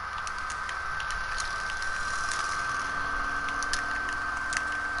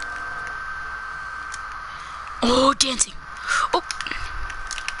 Oh, dancing. Oh.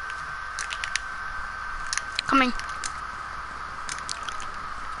 Coming.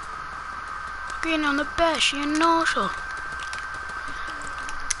 Green on the best, you know so.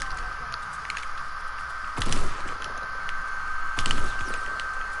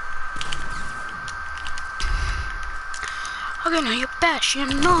 Okay, now you're best, you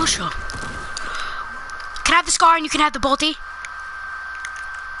know so. Can I have the scar and you can have the bolty?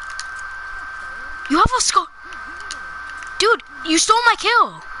 You have a scar. Dude, you stole my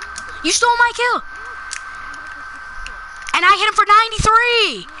kill. You stole my kill. And I hit him for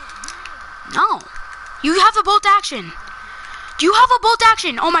 93. No. You have the bolt action. Do you have a bolt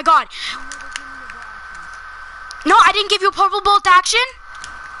action? Oh my god. No, I didn't give you a purple bolt action.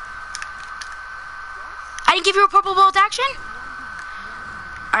 I didn't give you a purple bolt action?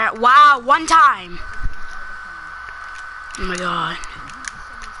 Alright, wow, 1 time. Oh my god.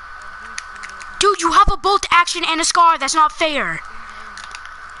 Dude, you have a bolt action and a scar. That's not fair.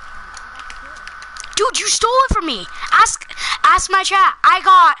 Dude, you stole it from me. Ask my chat. I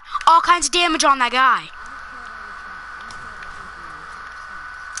got all kinds of damage on that guy.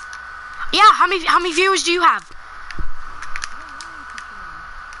 Yeah, how many viewers do you have?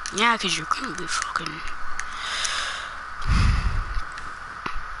 Yeah, because you're gonna be fucking...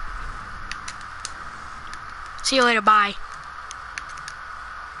 See you later, bye.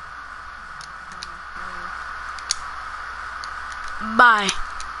 Bye.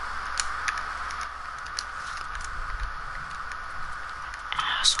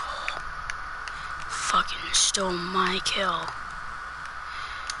 Asshole. Fucking stole my kill.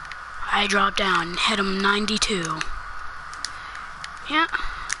 I dropped down and hit him 92. Yeah,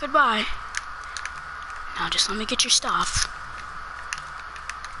 goodbye. Now just let me get your stuff.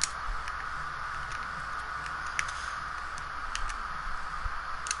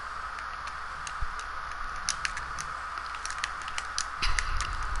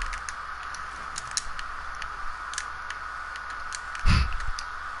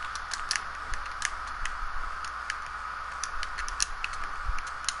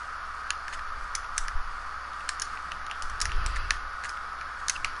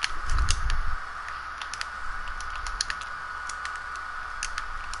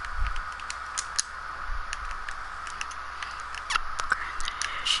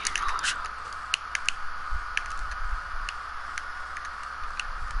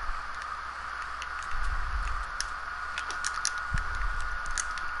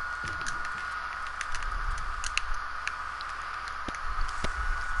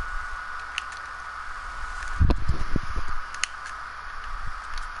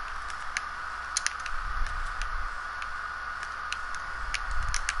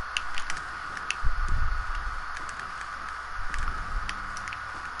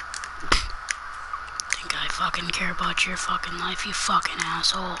 fucking care about your fucking life, you fucking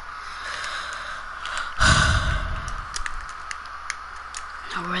asshole.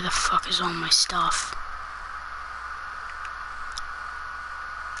 Now where the fuck is all my stuff?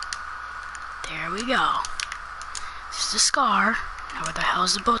 There we go. This is the scar. Now where the hell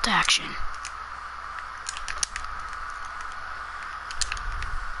is the bolt action?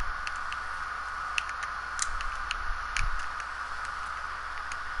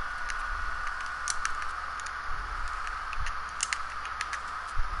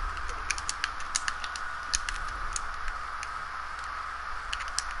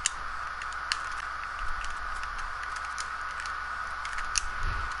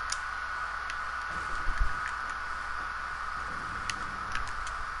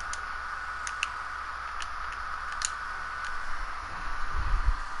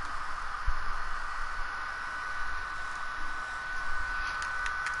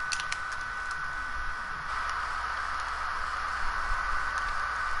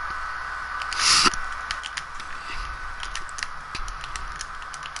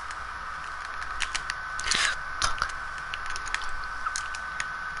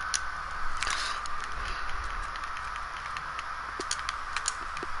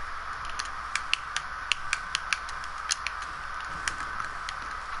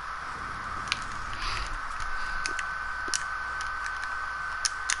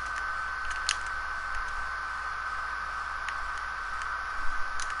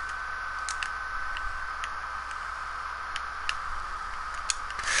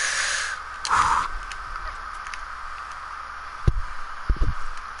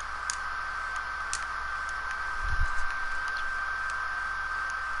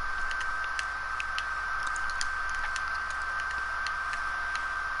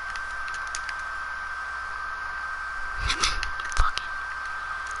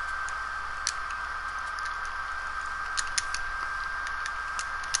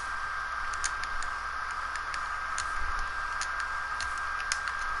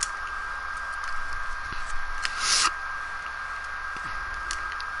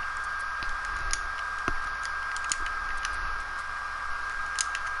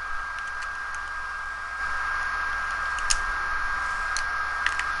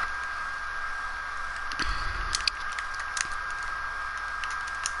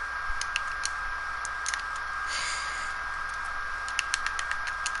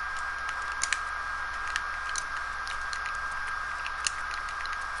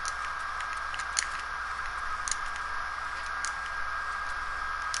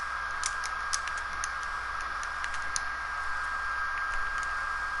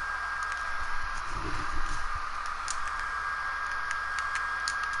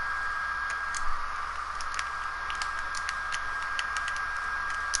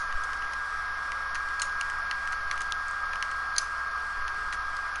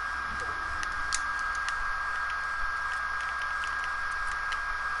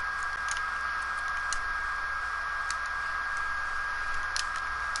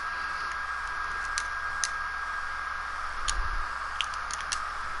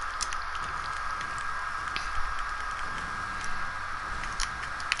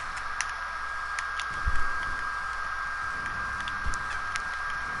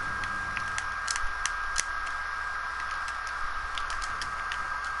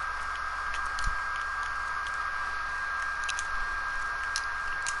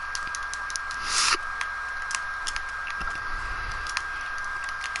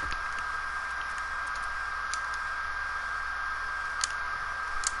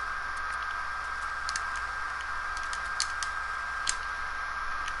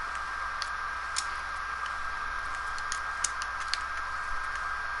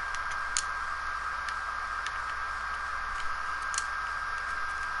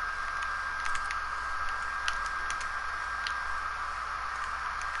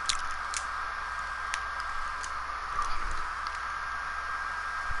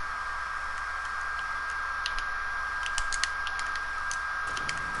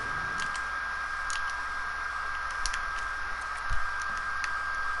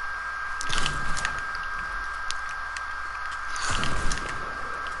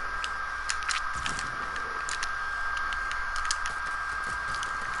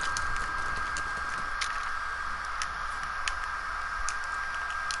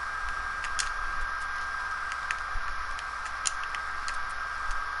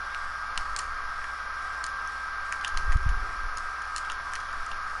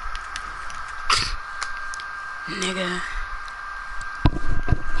 Nigga.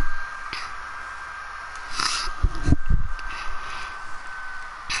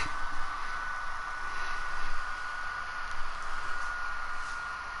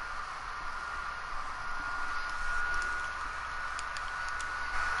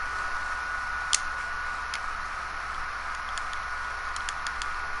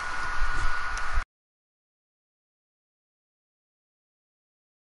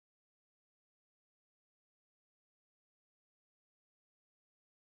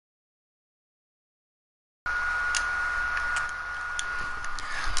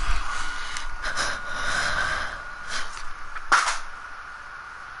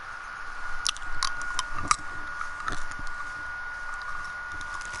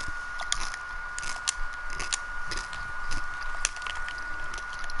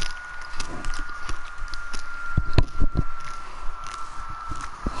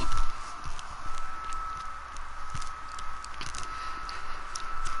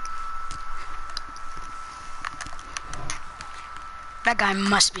 That guy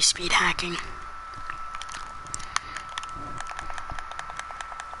must be speed hacking.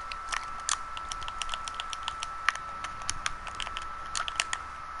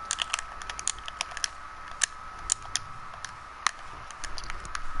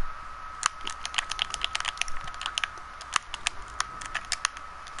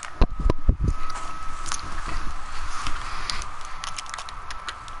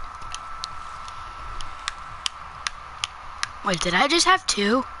 Wait, did I just have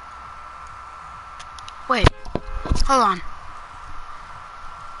two? Wait, hold on.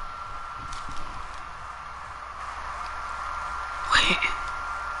 Wait,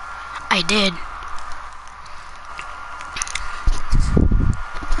 I did.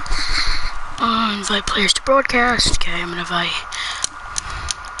 Invite players to broadcast. Okay, I'm gonna invite.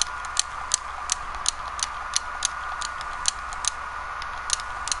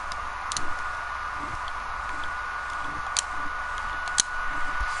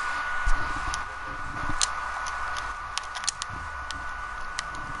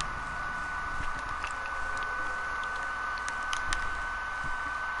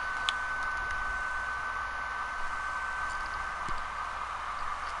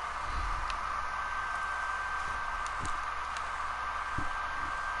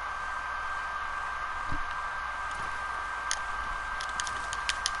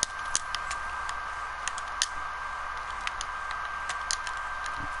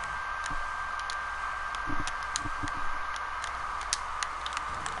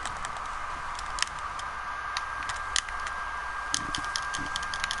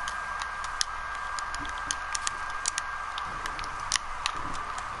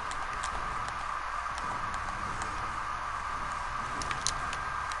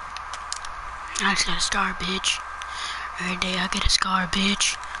 I just got a scar, bitch. Every day I get a scar,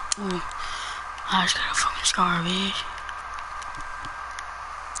 bitch. Ooh, I just got a fucking scar, bitch.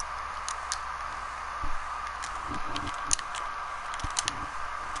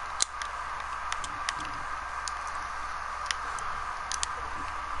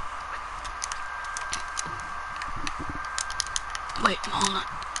 Wait, hold on.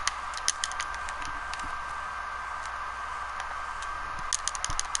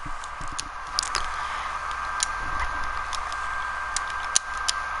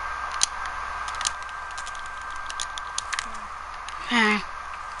 Hey.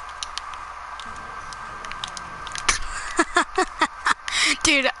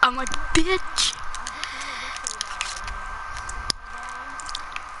 Dude, I'm like, bitch.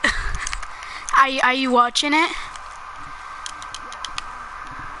 Are you watching it?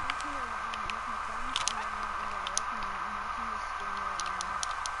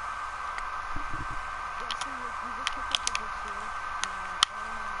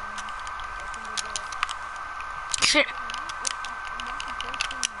 Shit.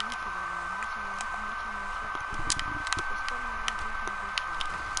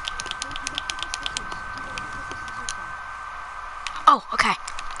 Oh, okay.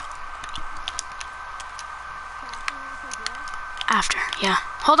 After, yeah.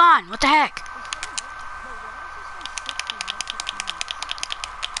 Hold on, what the heck?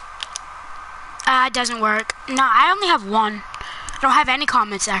 It doesn't work. No, I only have one. I don't have any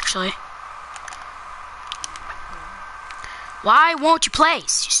comments, actually. Why won't you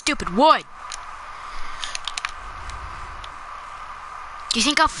place, you stupid wood? Do you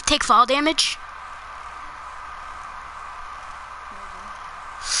think I'll take fall damage?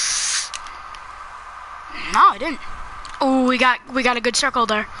 No, I didn't. Oh, we got a good circle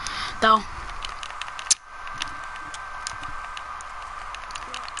there, though.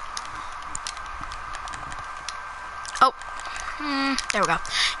 Oh, there we go.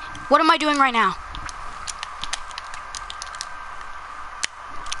 What am I doing right now?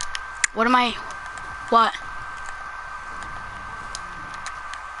 What?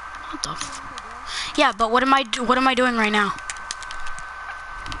 What the yeah, but what am I doing right now?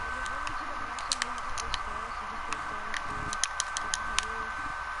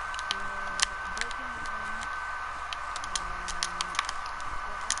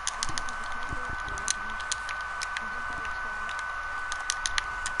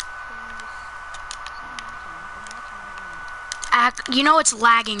 You know it's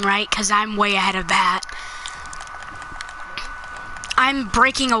lagging, right? Because I'm way ahead of that. I'm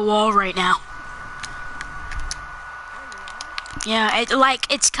breaking a wall right now. Yeah,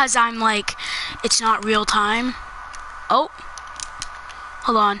 it's because I'm like, it's not real time. Oh,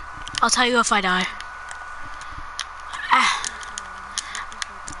 hold on. I'll tell you if I die.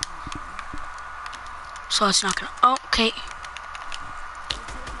 So it's not gonna. Oh, okay.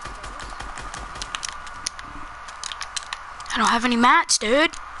 I don't have any mats,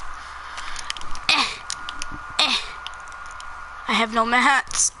 dude. I have no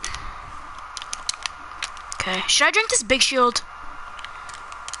mats. Okay, should I drink this big shield?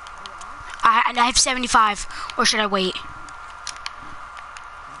 I have 75, or should I wait?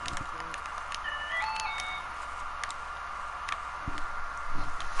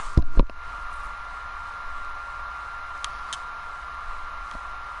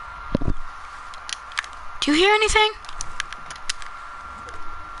 Do you hear anything?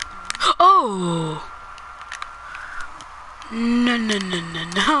 Oh! No, no, no, no,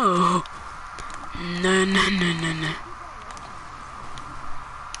 no. No, no, no, no, no.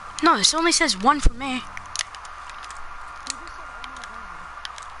 No, this only says 1 for me.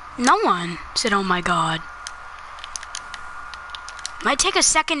 No one said, oh my god. Might take a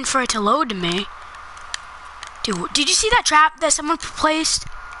second for it to load to me. Dude, did you see that trap that someone placed?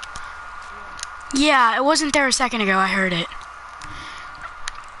 Yeah, it wasn't there a second ago. I heard it.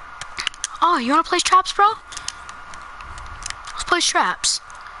 Oh, you want to place traps, bro? Let's place traps.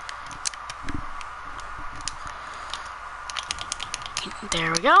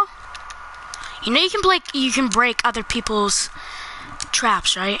 There we go. You know you can break other people's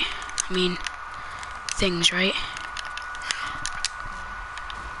traps, right? I mean, things, right?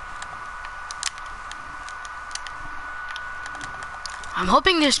 I'm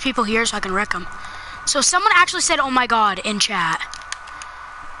hoping there's people here so I can wreck them. So someone actually said, oh my god, in chat.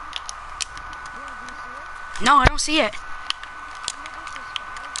 No, I don't see it.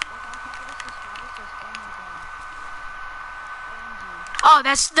 Oh,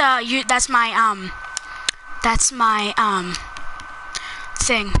 that's my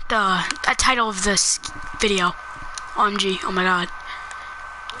thing, the title of this video. OMG, oh my god.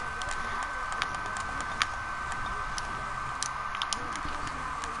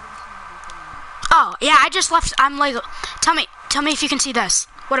 Oh, yeah, I just left. I'm like, tell me if you can see this.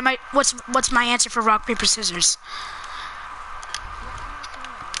 What's my answer for rock, paper, scissors?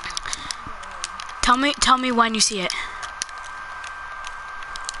 Tell me when you see it.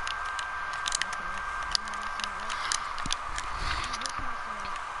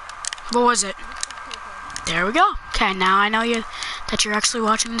 What was it? There we go. Okay, now I know that you're actually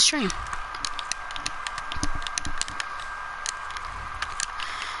watching the stream.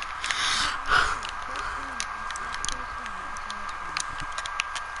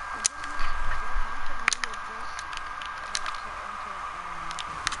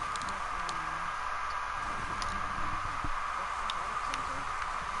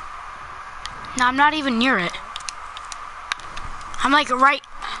 No, I'm not even near it. I'm like right.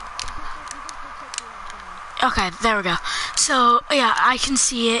 Okay, there we go. So, yeah, I can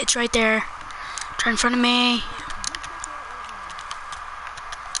see it. It's right there. It's right in front of me.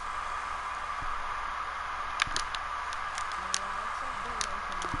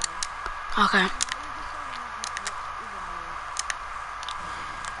 Okay.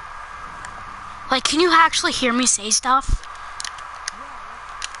 Like, can you actually hear me say stuff?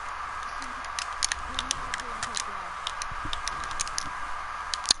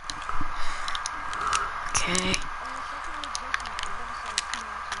 Okay.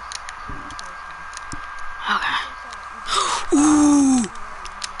 Okay. Ooh.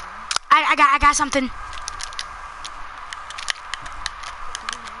 I got something.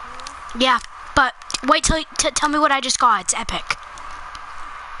 Yeah, but wait till tell me what I just got. It's epic.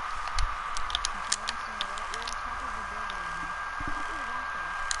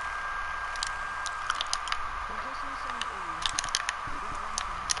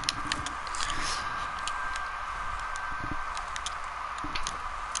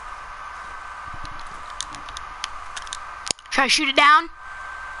 Should I shoot it down?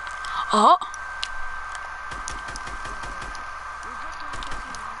 Oh.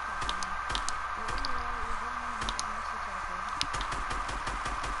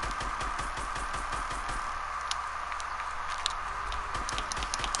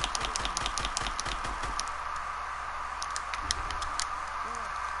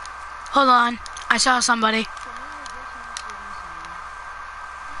 Hold on. I saw somebody.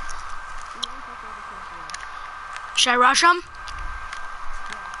 Should I rush them?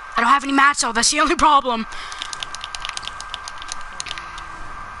 I don't have any mats though, that's the only problem.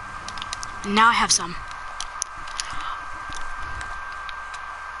 Now I have some.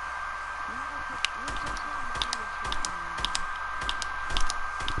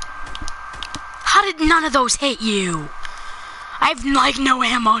 How did none of those hit you? I have like no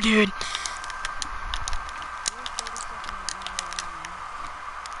ammo, dude.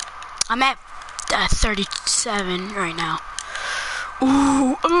 I'm at 37 right now.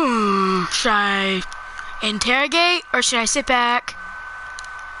 Ooh, should I interrogate, or should I sit back?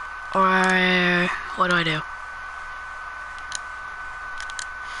 Or what do I do?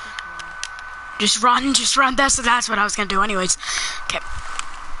 Just run. That's what I was gonna do anyways. Okay.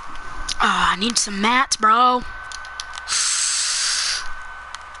 I need some mats, bro.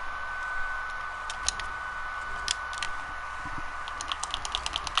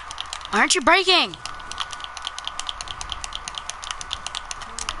 Why aren't you breaking?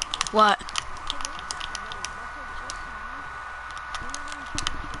 What?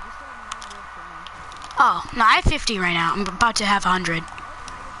 Oh, no, I have 50 right now. I'm about to have 100.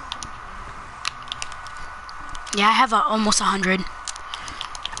 Yeah, I have almost 100.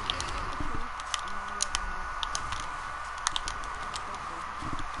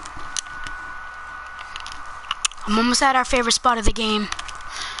 I'm almost at our favorite spot of the game.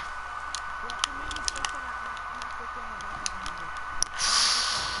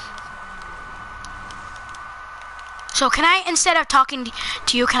 So can I, instead of talking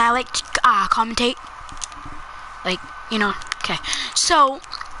to you, can I like commentate? Like, you know, okay. So,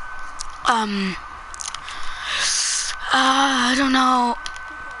 I don't know.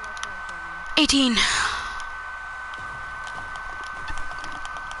 18.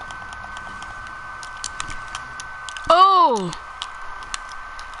 Oh!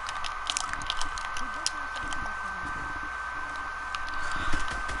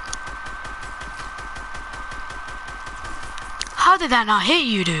 How did that not hit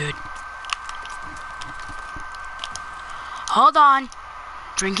you, dude? Hold on.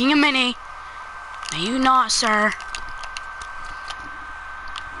 Drinking a mini. May you not, sir.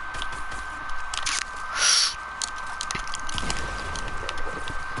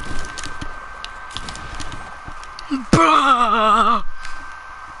 Bruh.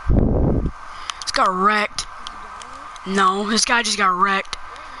 This got wrecked. No, this guy just got wrecked.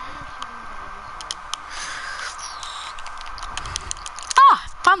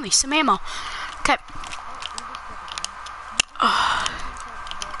 Finally, some ammo. Okay.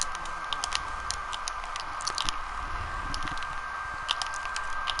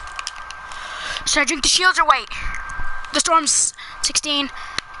 Should I drink the shields or wait? The storm's 16,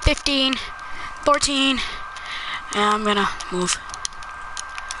 15, 14. Yeah, I'm gonna move.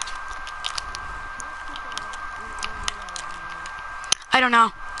 I don't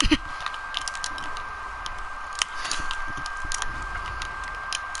know.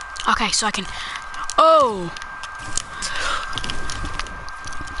 Okay, so I can... Oh!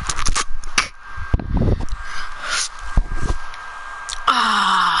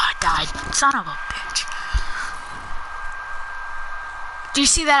 I died. Son of a bitch. Do you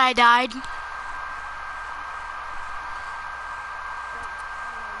see that I died?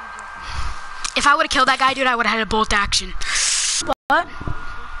 If I would have killed that guy, dude, I would have had a bolt action. What?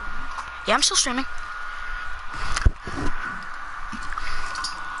 Yeah, I'm still streaming.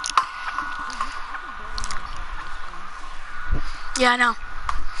 Yeah, I know.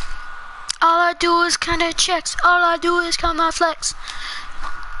 All I do is kinda checks. All I do is count my flex.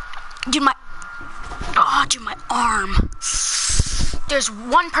 Dude, my... Oh, dude, my arm. There's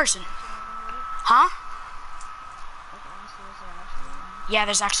one person. Huh? Yeah,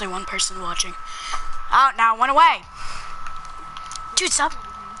 there's actually one person watching. Oh, now it went away. Dude, stop.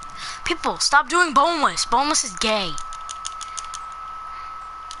 People, stop doing boneless. Boneless is gay.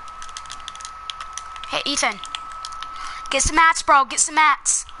 Hey, Ethan. Get some mats, bro. Get some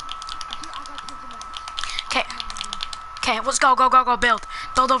mats. Okay. Okay, let's go, go, go, go. Build.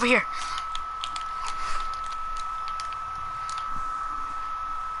 Build over here.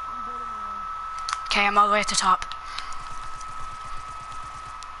 Okay, I'm all the way at the top.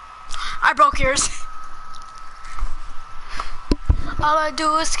 I broke yours. All I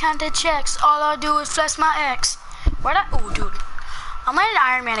do is count the checks. All I do is flex my ex. Where'd I... Oh, dude. I'm landing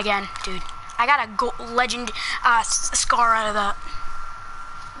Iron Man again, dude. I got a legend scar out of that.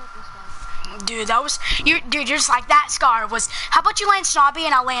 Dude, that was... Dude, you're just like, that scar was... How about you land Snobby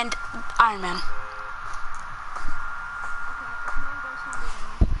and I'll land Iron Man?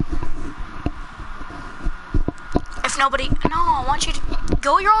 If nobody... No, I want you to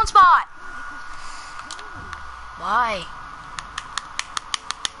go your own spot. Why?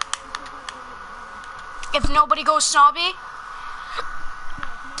 If nobody goes Snobby?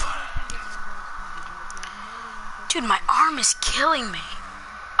 Dude, my arm is killing me.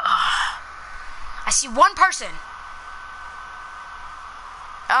 Ugh. I see one person.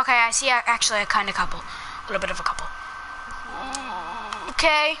 Okay, I see actually a kind of couple. A little bit of a couple.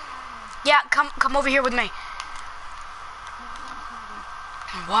 Okay. Yeah, come over here with me.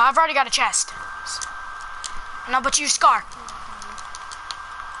 Well, I've already got a chest. No, but you Scar.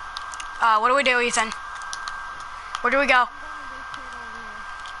 What do we do, Ethan? Where do we go?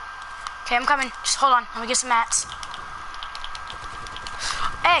 Okay, I'm coming. Just hold on. Let me get some mats.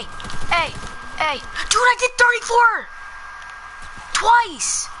 Hey. Dude, I did 34!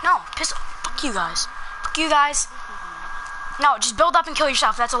 Twice! No, piss. Fuck you guys. Fuck you guys. No, just build up and kill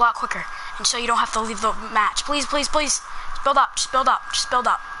yourself. That's a lot quicker. And so you don't have to leave the match. Please. Just build up. Just build up.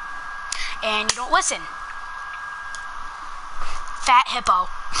 And you don't listen. Fat hippo.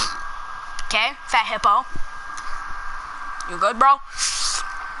 Okay? Fat hippo. You good, bro?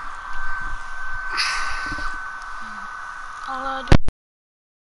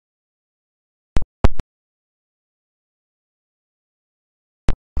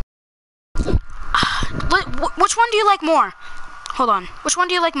 Which one do you like more? Hold on. Which one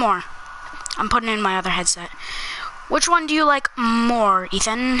do you like more? I'm putting in my other headset. Which one do you like more,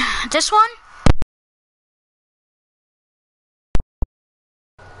 Ethan? This one?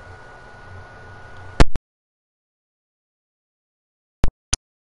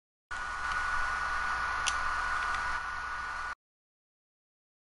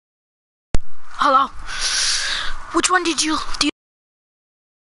 Hello? Which one do you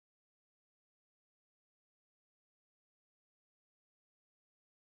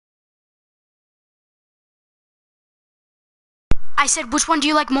I said, which one do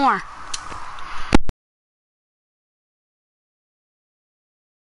you like more?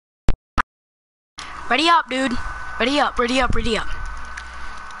 Ready up, dude. Ready up.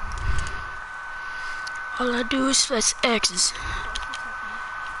 All I do is press X's.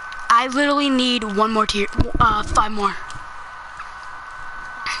 I literally need one more tier, 5 more.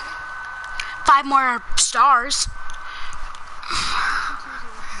 5 more stars.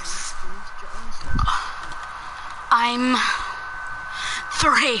 I'm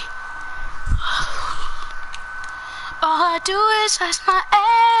 3. All I do is ask my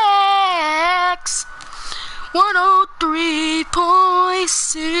ex.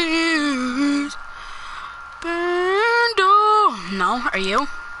 103.6. No, are you?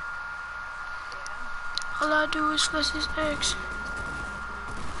 All I do is flex his ex.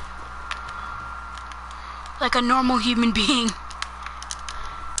 Like a normal human being.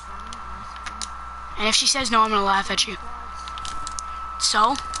 And if she says no, I'm gonna laugh at you.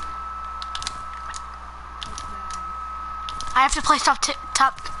 So? I have to play top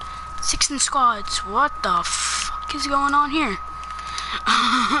 6 in squads. What the fuck is going on here?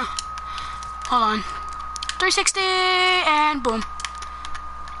 Hold on. 360 and boom.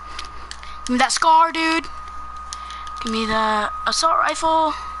 Give me that scar, dude. Give me the assault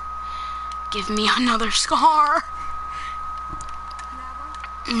rifle. Give me another scar.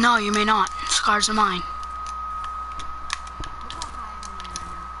 No, you may not. Scars are mine.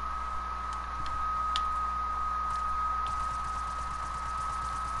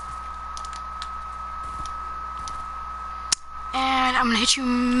 And I'm gonna hit you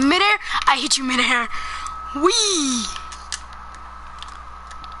midair. I hit you midair. Whee!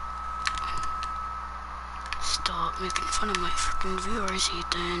 Stop making fun of my freaking viewers,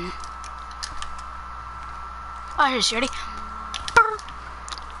 Ethan. Oh, here's you ready.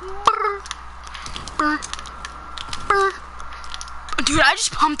 Dude, I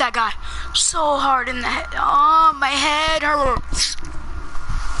just pumped that guy so hard in the head. Oh, my head hurts.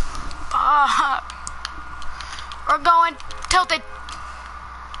 We're going tilted.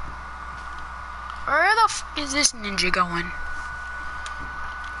 Where the f is this ninja going?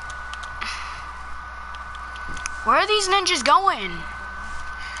 Where are these ninjas going?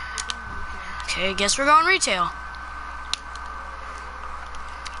 Okay, guess we're going retail.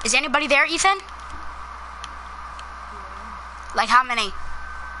 Is anybody there, Ethan? Like how many?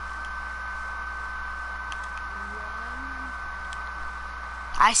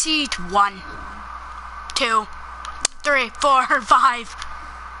 I see 1, 2, 3, 4, 5.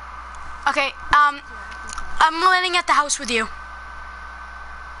 Okay, I'm landing at the house with you.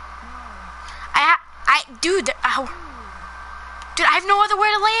 Dude, I have no other way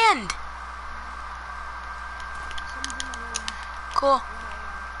to land. Cool.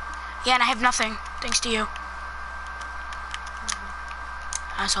 Yeah, and I have nothing, thanks to you.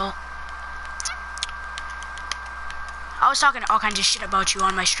 Asshole. I was talking all kinds of shit about you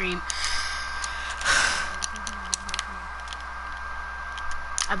on my stream.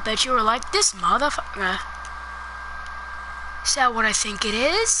 I bet you were like, this motherfucker. Is that what I think it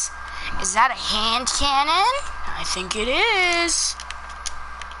is? Is that a hand cannon? I think it is.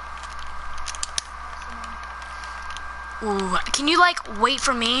 Ooh, can you like wait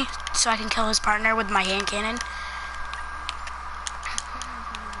for me so I can kill his partner with my hand cannon?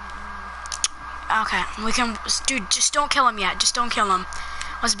 Okay, we can, dude, just don't kill him yet. Just don't kill him.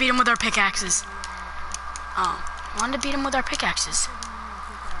 Let's beat him with our pickaxes. Oh, I wanted to beat him with our pickaxes.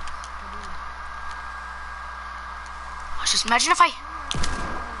 Just imagine if I...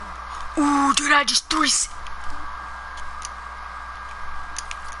 Ooh, dude, I just threw...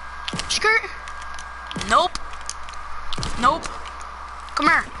 Skirt. Nope. Nope. Come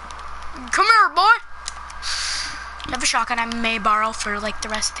here. Come here, boy. I have a shotgun I may borrow for, like, the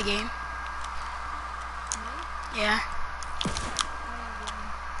rest of the game. Yeah.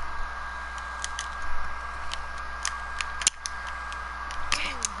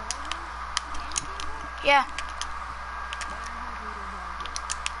 Okay. Yeah.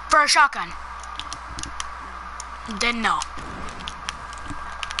 For a shotgun. Then no.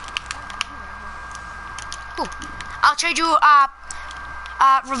 Ooh. I'll trade you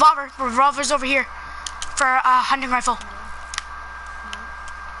revolver. Revolver's over here for a hunting rifle.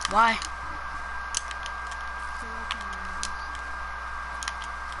 Why?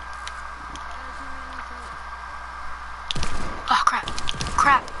 Oh crap.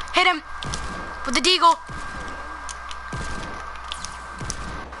 Crap. Hit him with the deagle.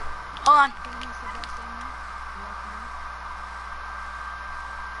 Hold on.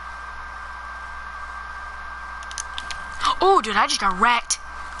 Oh, dude, I just got wrecked.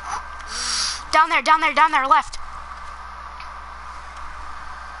 Down there, left.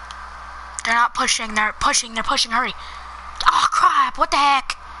 They're not pushing, they're pushing, hurry. Oh, crap, what the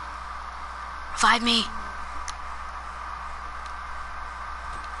heck? Revive me.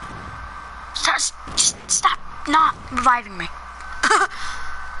 Just stop not reviving me.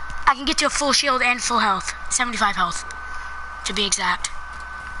 I can get to a full shield and full health. 75 health, to be exact.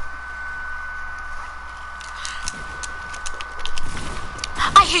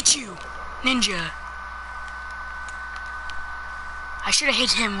 I hit you, ninja. I should have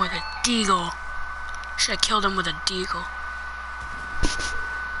hit him with a deagle. Should have killed him with a deagle.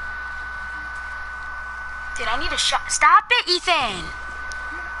 Dude, I need a shot. Stop it, Ethan.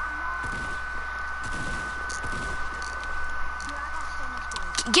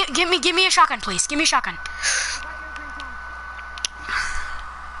 Give me a shotgun, please. Give me a shotgun.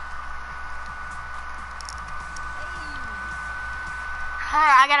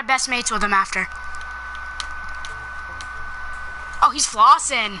 I got a best mates with him after. Oh, he's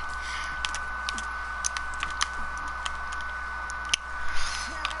flossing.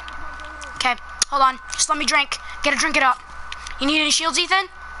 Okay, hold on. Just let me drink. Gotta drink it up. You need any shields, Ethan?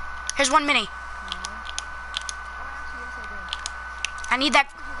 Here's one mini. I need that.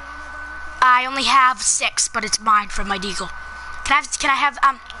 I only have 6, but it's mine from my deagle. Can I have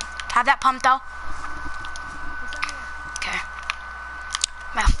that pump though? Okay.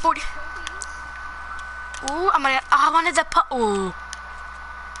 I'm at 40. Ooh, I wanted the pump. Ooh.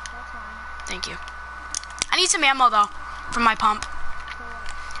 Thank you. I need some ammo though for my pump.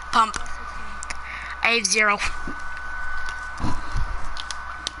 I have 0.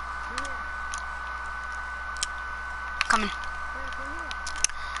 Coming.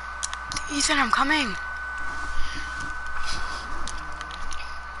 Ethan, I'm coming.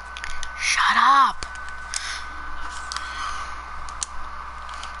 Shut up.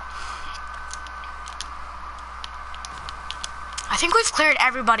 I think we've cleared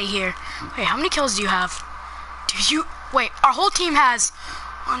everybody here. Wait, how many kills do you have? Wait, our whole team has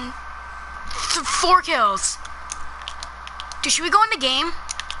 4 kills. Dude, should we go in the game?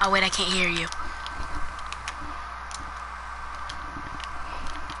 Oh wait, I can't hear you.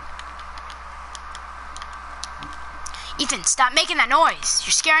 Ethan, stop making that noise.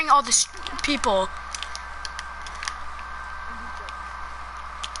 You're scaring all the people.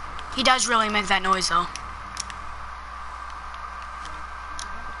 He does really make that noise though.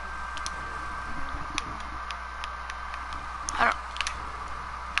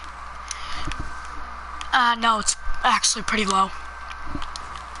 No, it's actually pretty low.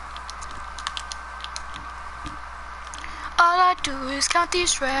 All I do is count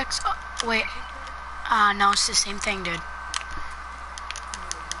these racks. Oh, wait. No, it's the same thing, dude.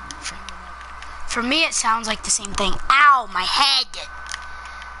 For me, it sounds like the same thing. Ow, my head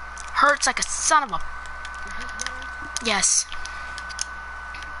hurts like a son of a... Yes.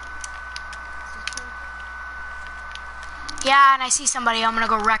 Yeah, and I see somebody. I'm gonna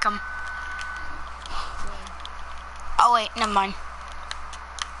go wreck them. Oh, wait, never mind.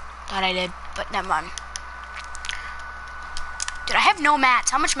 Thought I did, but never mind. Dude, I have no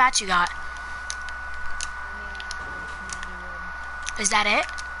mats. How much mats you got? Is that it?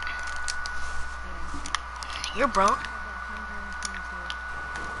 You're broke.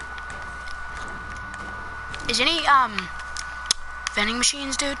 Is any, vending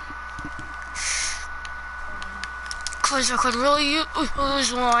machines, dude? Cause I could really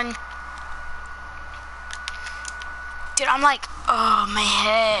use one. I'm like, oh, my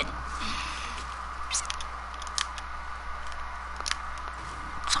head.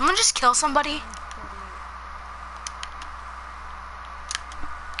 Someone just kill somebody.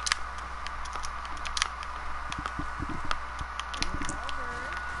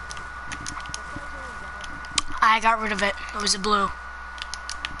 I got rid of it. It was a blue.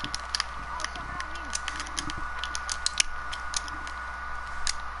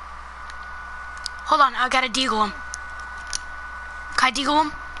 Hold on, I gotta deagle him. Can I deagle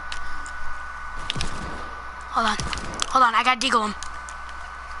him? Hold on, I gotta deagle him.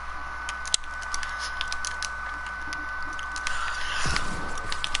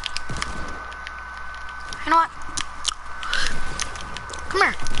 You know what? Come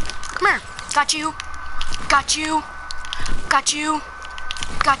here. Come here. Got you. Got you. Got you.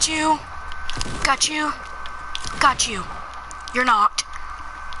 Got you. Got you. Got you. You're knocked.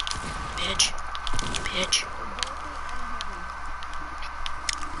 Bitch. Bitch.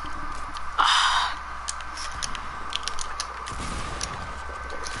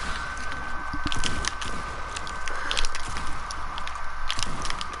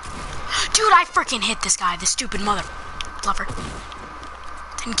 Dude, I freaking hit this guy, this stupid mother fluffer.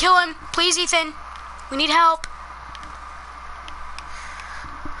 And kill him. Please, Ethan. We need help.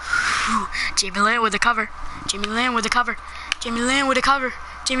 Jamie Lynn with the cover. Jamie Lynn with the cover. Jamie Lynn with the cover.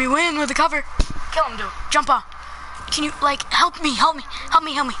 Jamie Lynn with the cover. Kill him, dude. Jump off. Can you, like, help me? Help me. Help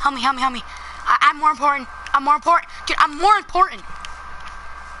me. Help me. Help me. Help me. Help me. I'm more important. I'm more important. Dude, I'm more important.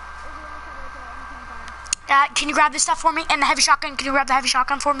 Can you grab this stuff for me? And the heavy shotgun. Can you grab the heavy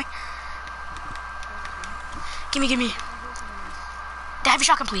shotgun for me? Give me. The heavy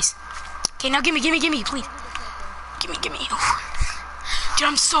shotgun, please. Okay, now give me, please. Give me. Oof. Dude,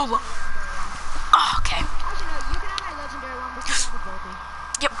 I'm so low. Oh, okay.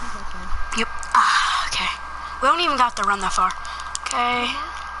 Yep. Okay. We don't even have to run that far. Okay.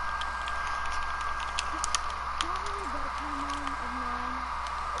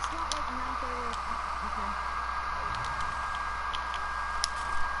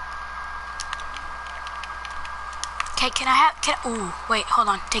 Okay, ooh, wait, hold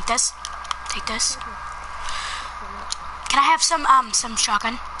on. Take this. Can I have some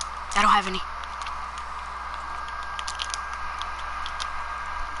shotgun? I don't have any.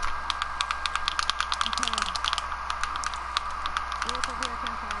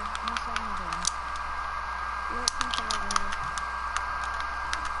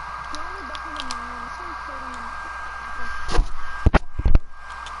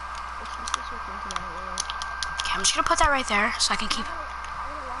 Okay, I'm just gonna put that right there so I can keep.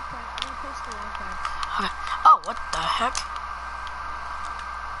 Okay. Oh, what the heck?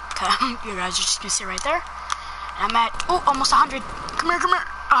 Okay, you guys are just gonna sit right there. And I'm at almost 100. Come here.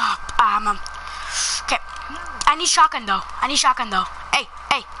 Okay. I need shotgun though. Hey,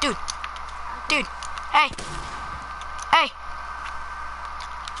 dude. Hey.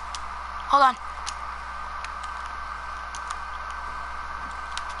 Hold on.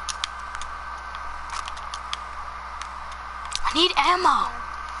 I need ammo.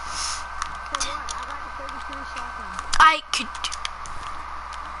 I could.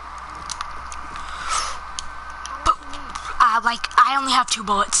 But, I only have 2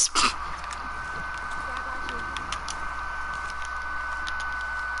 bullets.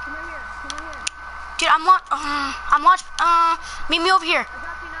 Dude, meet me over here.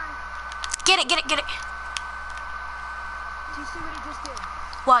 Get it. Do you see what he just did?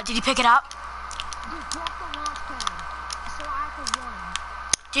 What, did he pick it up? Dude, drop the launch pad. So I have to run.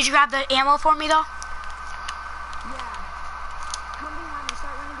 Did you grab the ammo for me though? Yeah. Come behind me.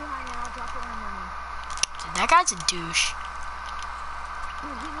 Start running behind me and I'll drop it when I'm running. Dude, that guy's a douche.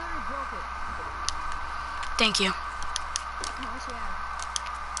 Dude, he literally broke it. Thank you. How much you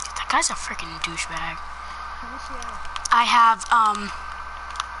have? Dude, that guy's a freaking douchebag. How much you have? I have,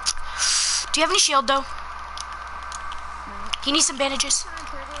 do you have any shield though? No. You need some bandages?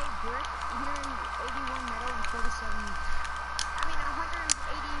 138 brick, 181 metal, and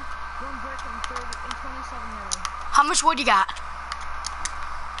 181 brick and 27 metal. How much wood you got?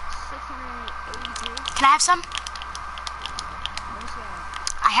 683. Can I have some? How much you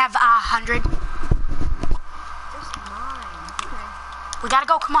have? I have 100. Just 9. Okay. We gotta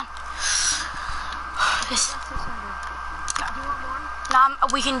go, come on. That's 600. Do you want more? Now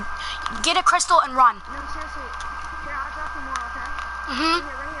we can get a crystal and run. No, seriously. Here, I'll drop you more, okay? Mm-hmm.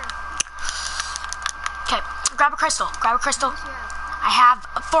 Right here. Okay, grab a crystal. How much you have? I have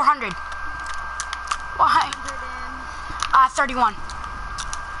 400. Why? 31. Okay,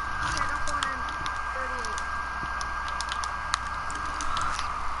 I got 438.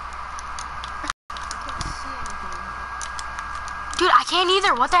 I can't see anything. I can't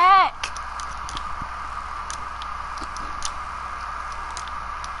either. What the heck?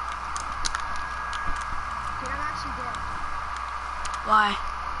 Dude, I'm actually dead. Why?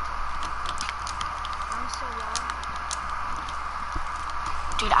 I'm so low.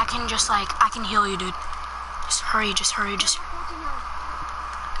 Dude, I can just like, I can heal you, dude. Just hurry, just hurry, just. I'm 14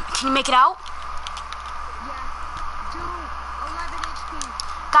 health. Can you make it out? Yeah. Dude, 11 HP.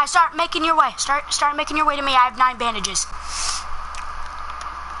 Guys, start making your way. Start making your way to me. I have 9 bandages.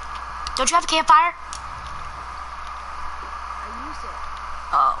 Don't you have a campfire? I used it.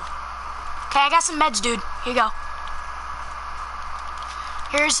 Oh. Okay, I got some meds, dude. Here you go.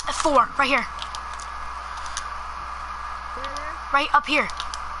 Here's 4, right here. There? Right up here.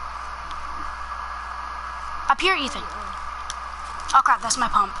 Up here, Ethan. Oh crap, that's my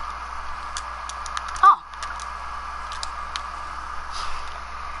pump. Oh.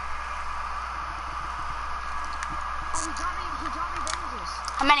 Oh, he dropped me bandages.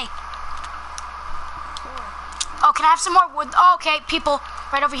 How many? 4. Oh, can I have some more wood? Oh, okay, people.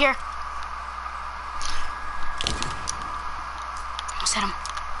 Right over here. Let's hit him.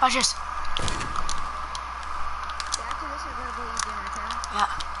 Watch this. Yeah, after this, we're gonna go eat dinner, okay? Yeah.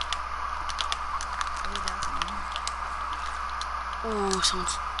 There we go. Ooh,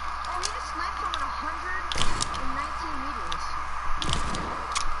 someone's... Oh, he just sniped from 119 meters.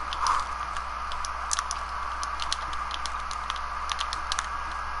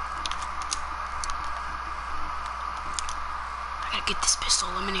 I gotta get this pistol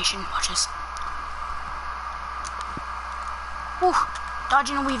elimination. Watch this. Ooh.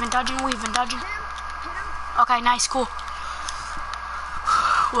 Dodging and weaving, dodging and weaving, dodging. Hit him. Okay, nice, cool.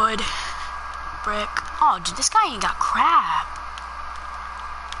 Wood. Brick. Oh, dude, this guy ain't got crap.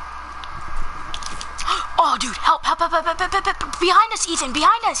 Oh, dude, help. Behind us, Ethan,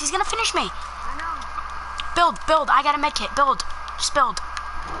 behind us. He's gonna finish me. I know. Build. I got a med kit. Build. Just build.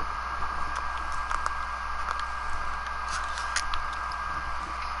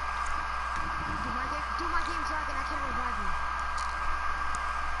 Do my game dragon, I can't revive you.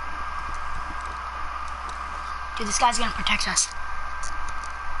 Dude, this guy's gonna protect us.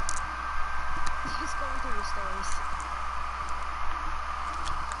 He's going through his stories.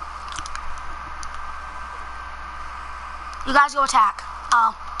 You guys go attack.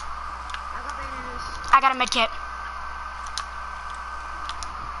 Oh, I got bandages. I got a med kit.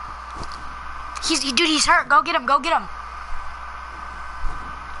 Dude, he's hurt. Go get him. Rick,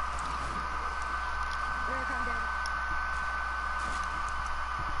 I'm dead.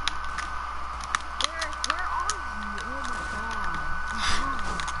 Where are you? Oh my god.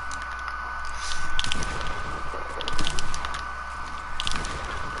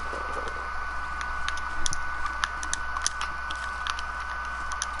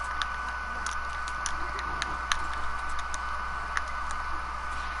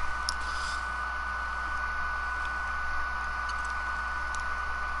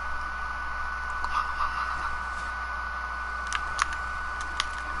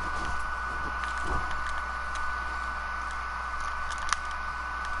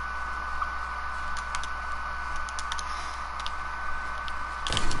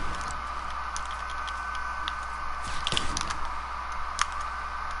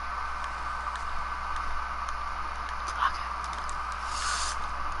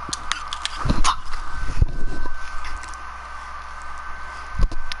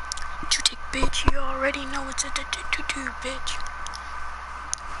 Bitch, you already know it's a bitch.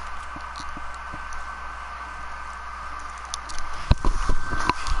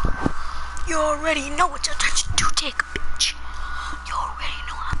 You already know it's a two-tick, bitch. You already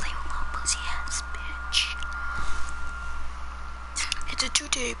know I play with my pussy ass, bitch. It's a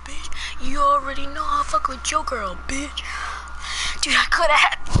two-tick, bitch. You already know I fuck with your girl, bitch. Dude, I coulda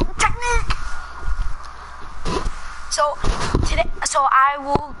had technique. So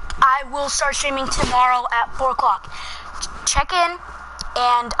I will start streaming tomorrow at 4 o'clock. Check in,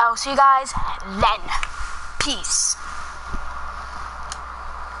 and I'll see you guys then. Peace.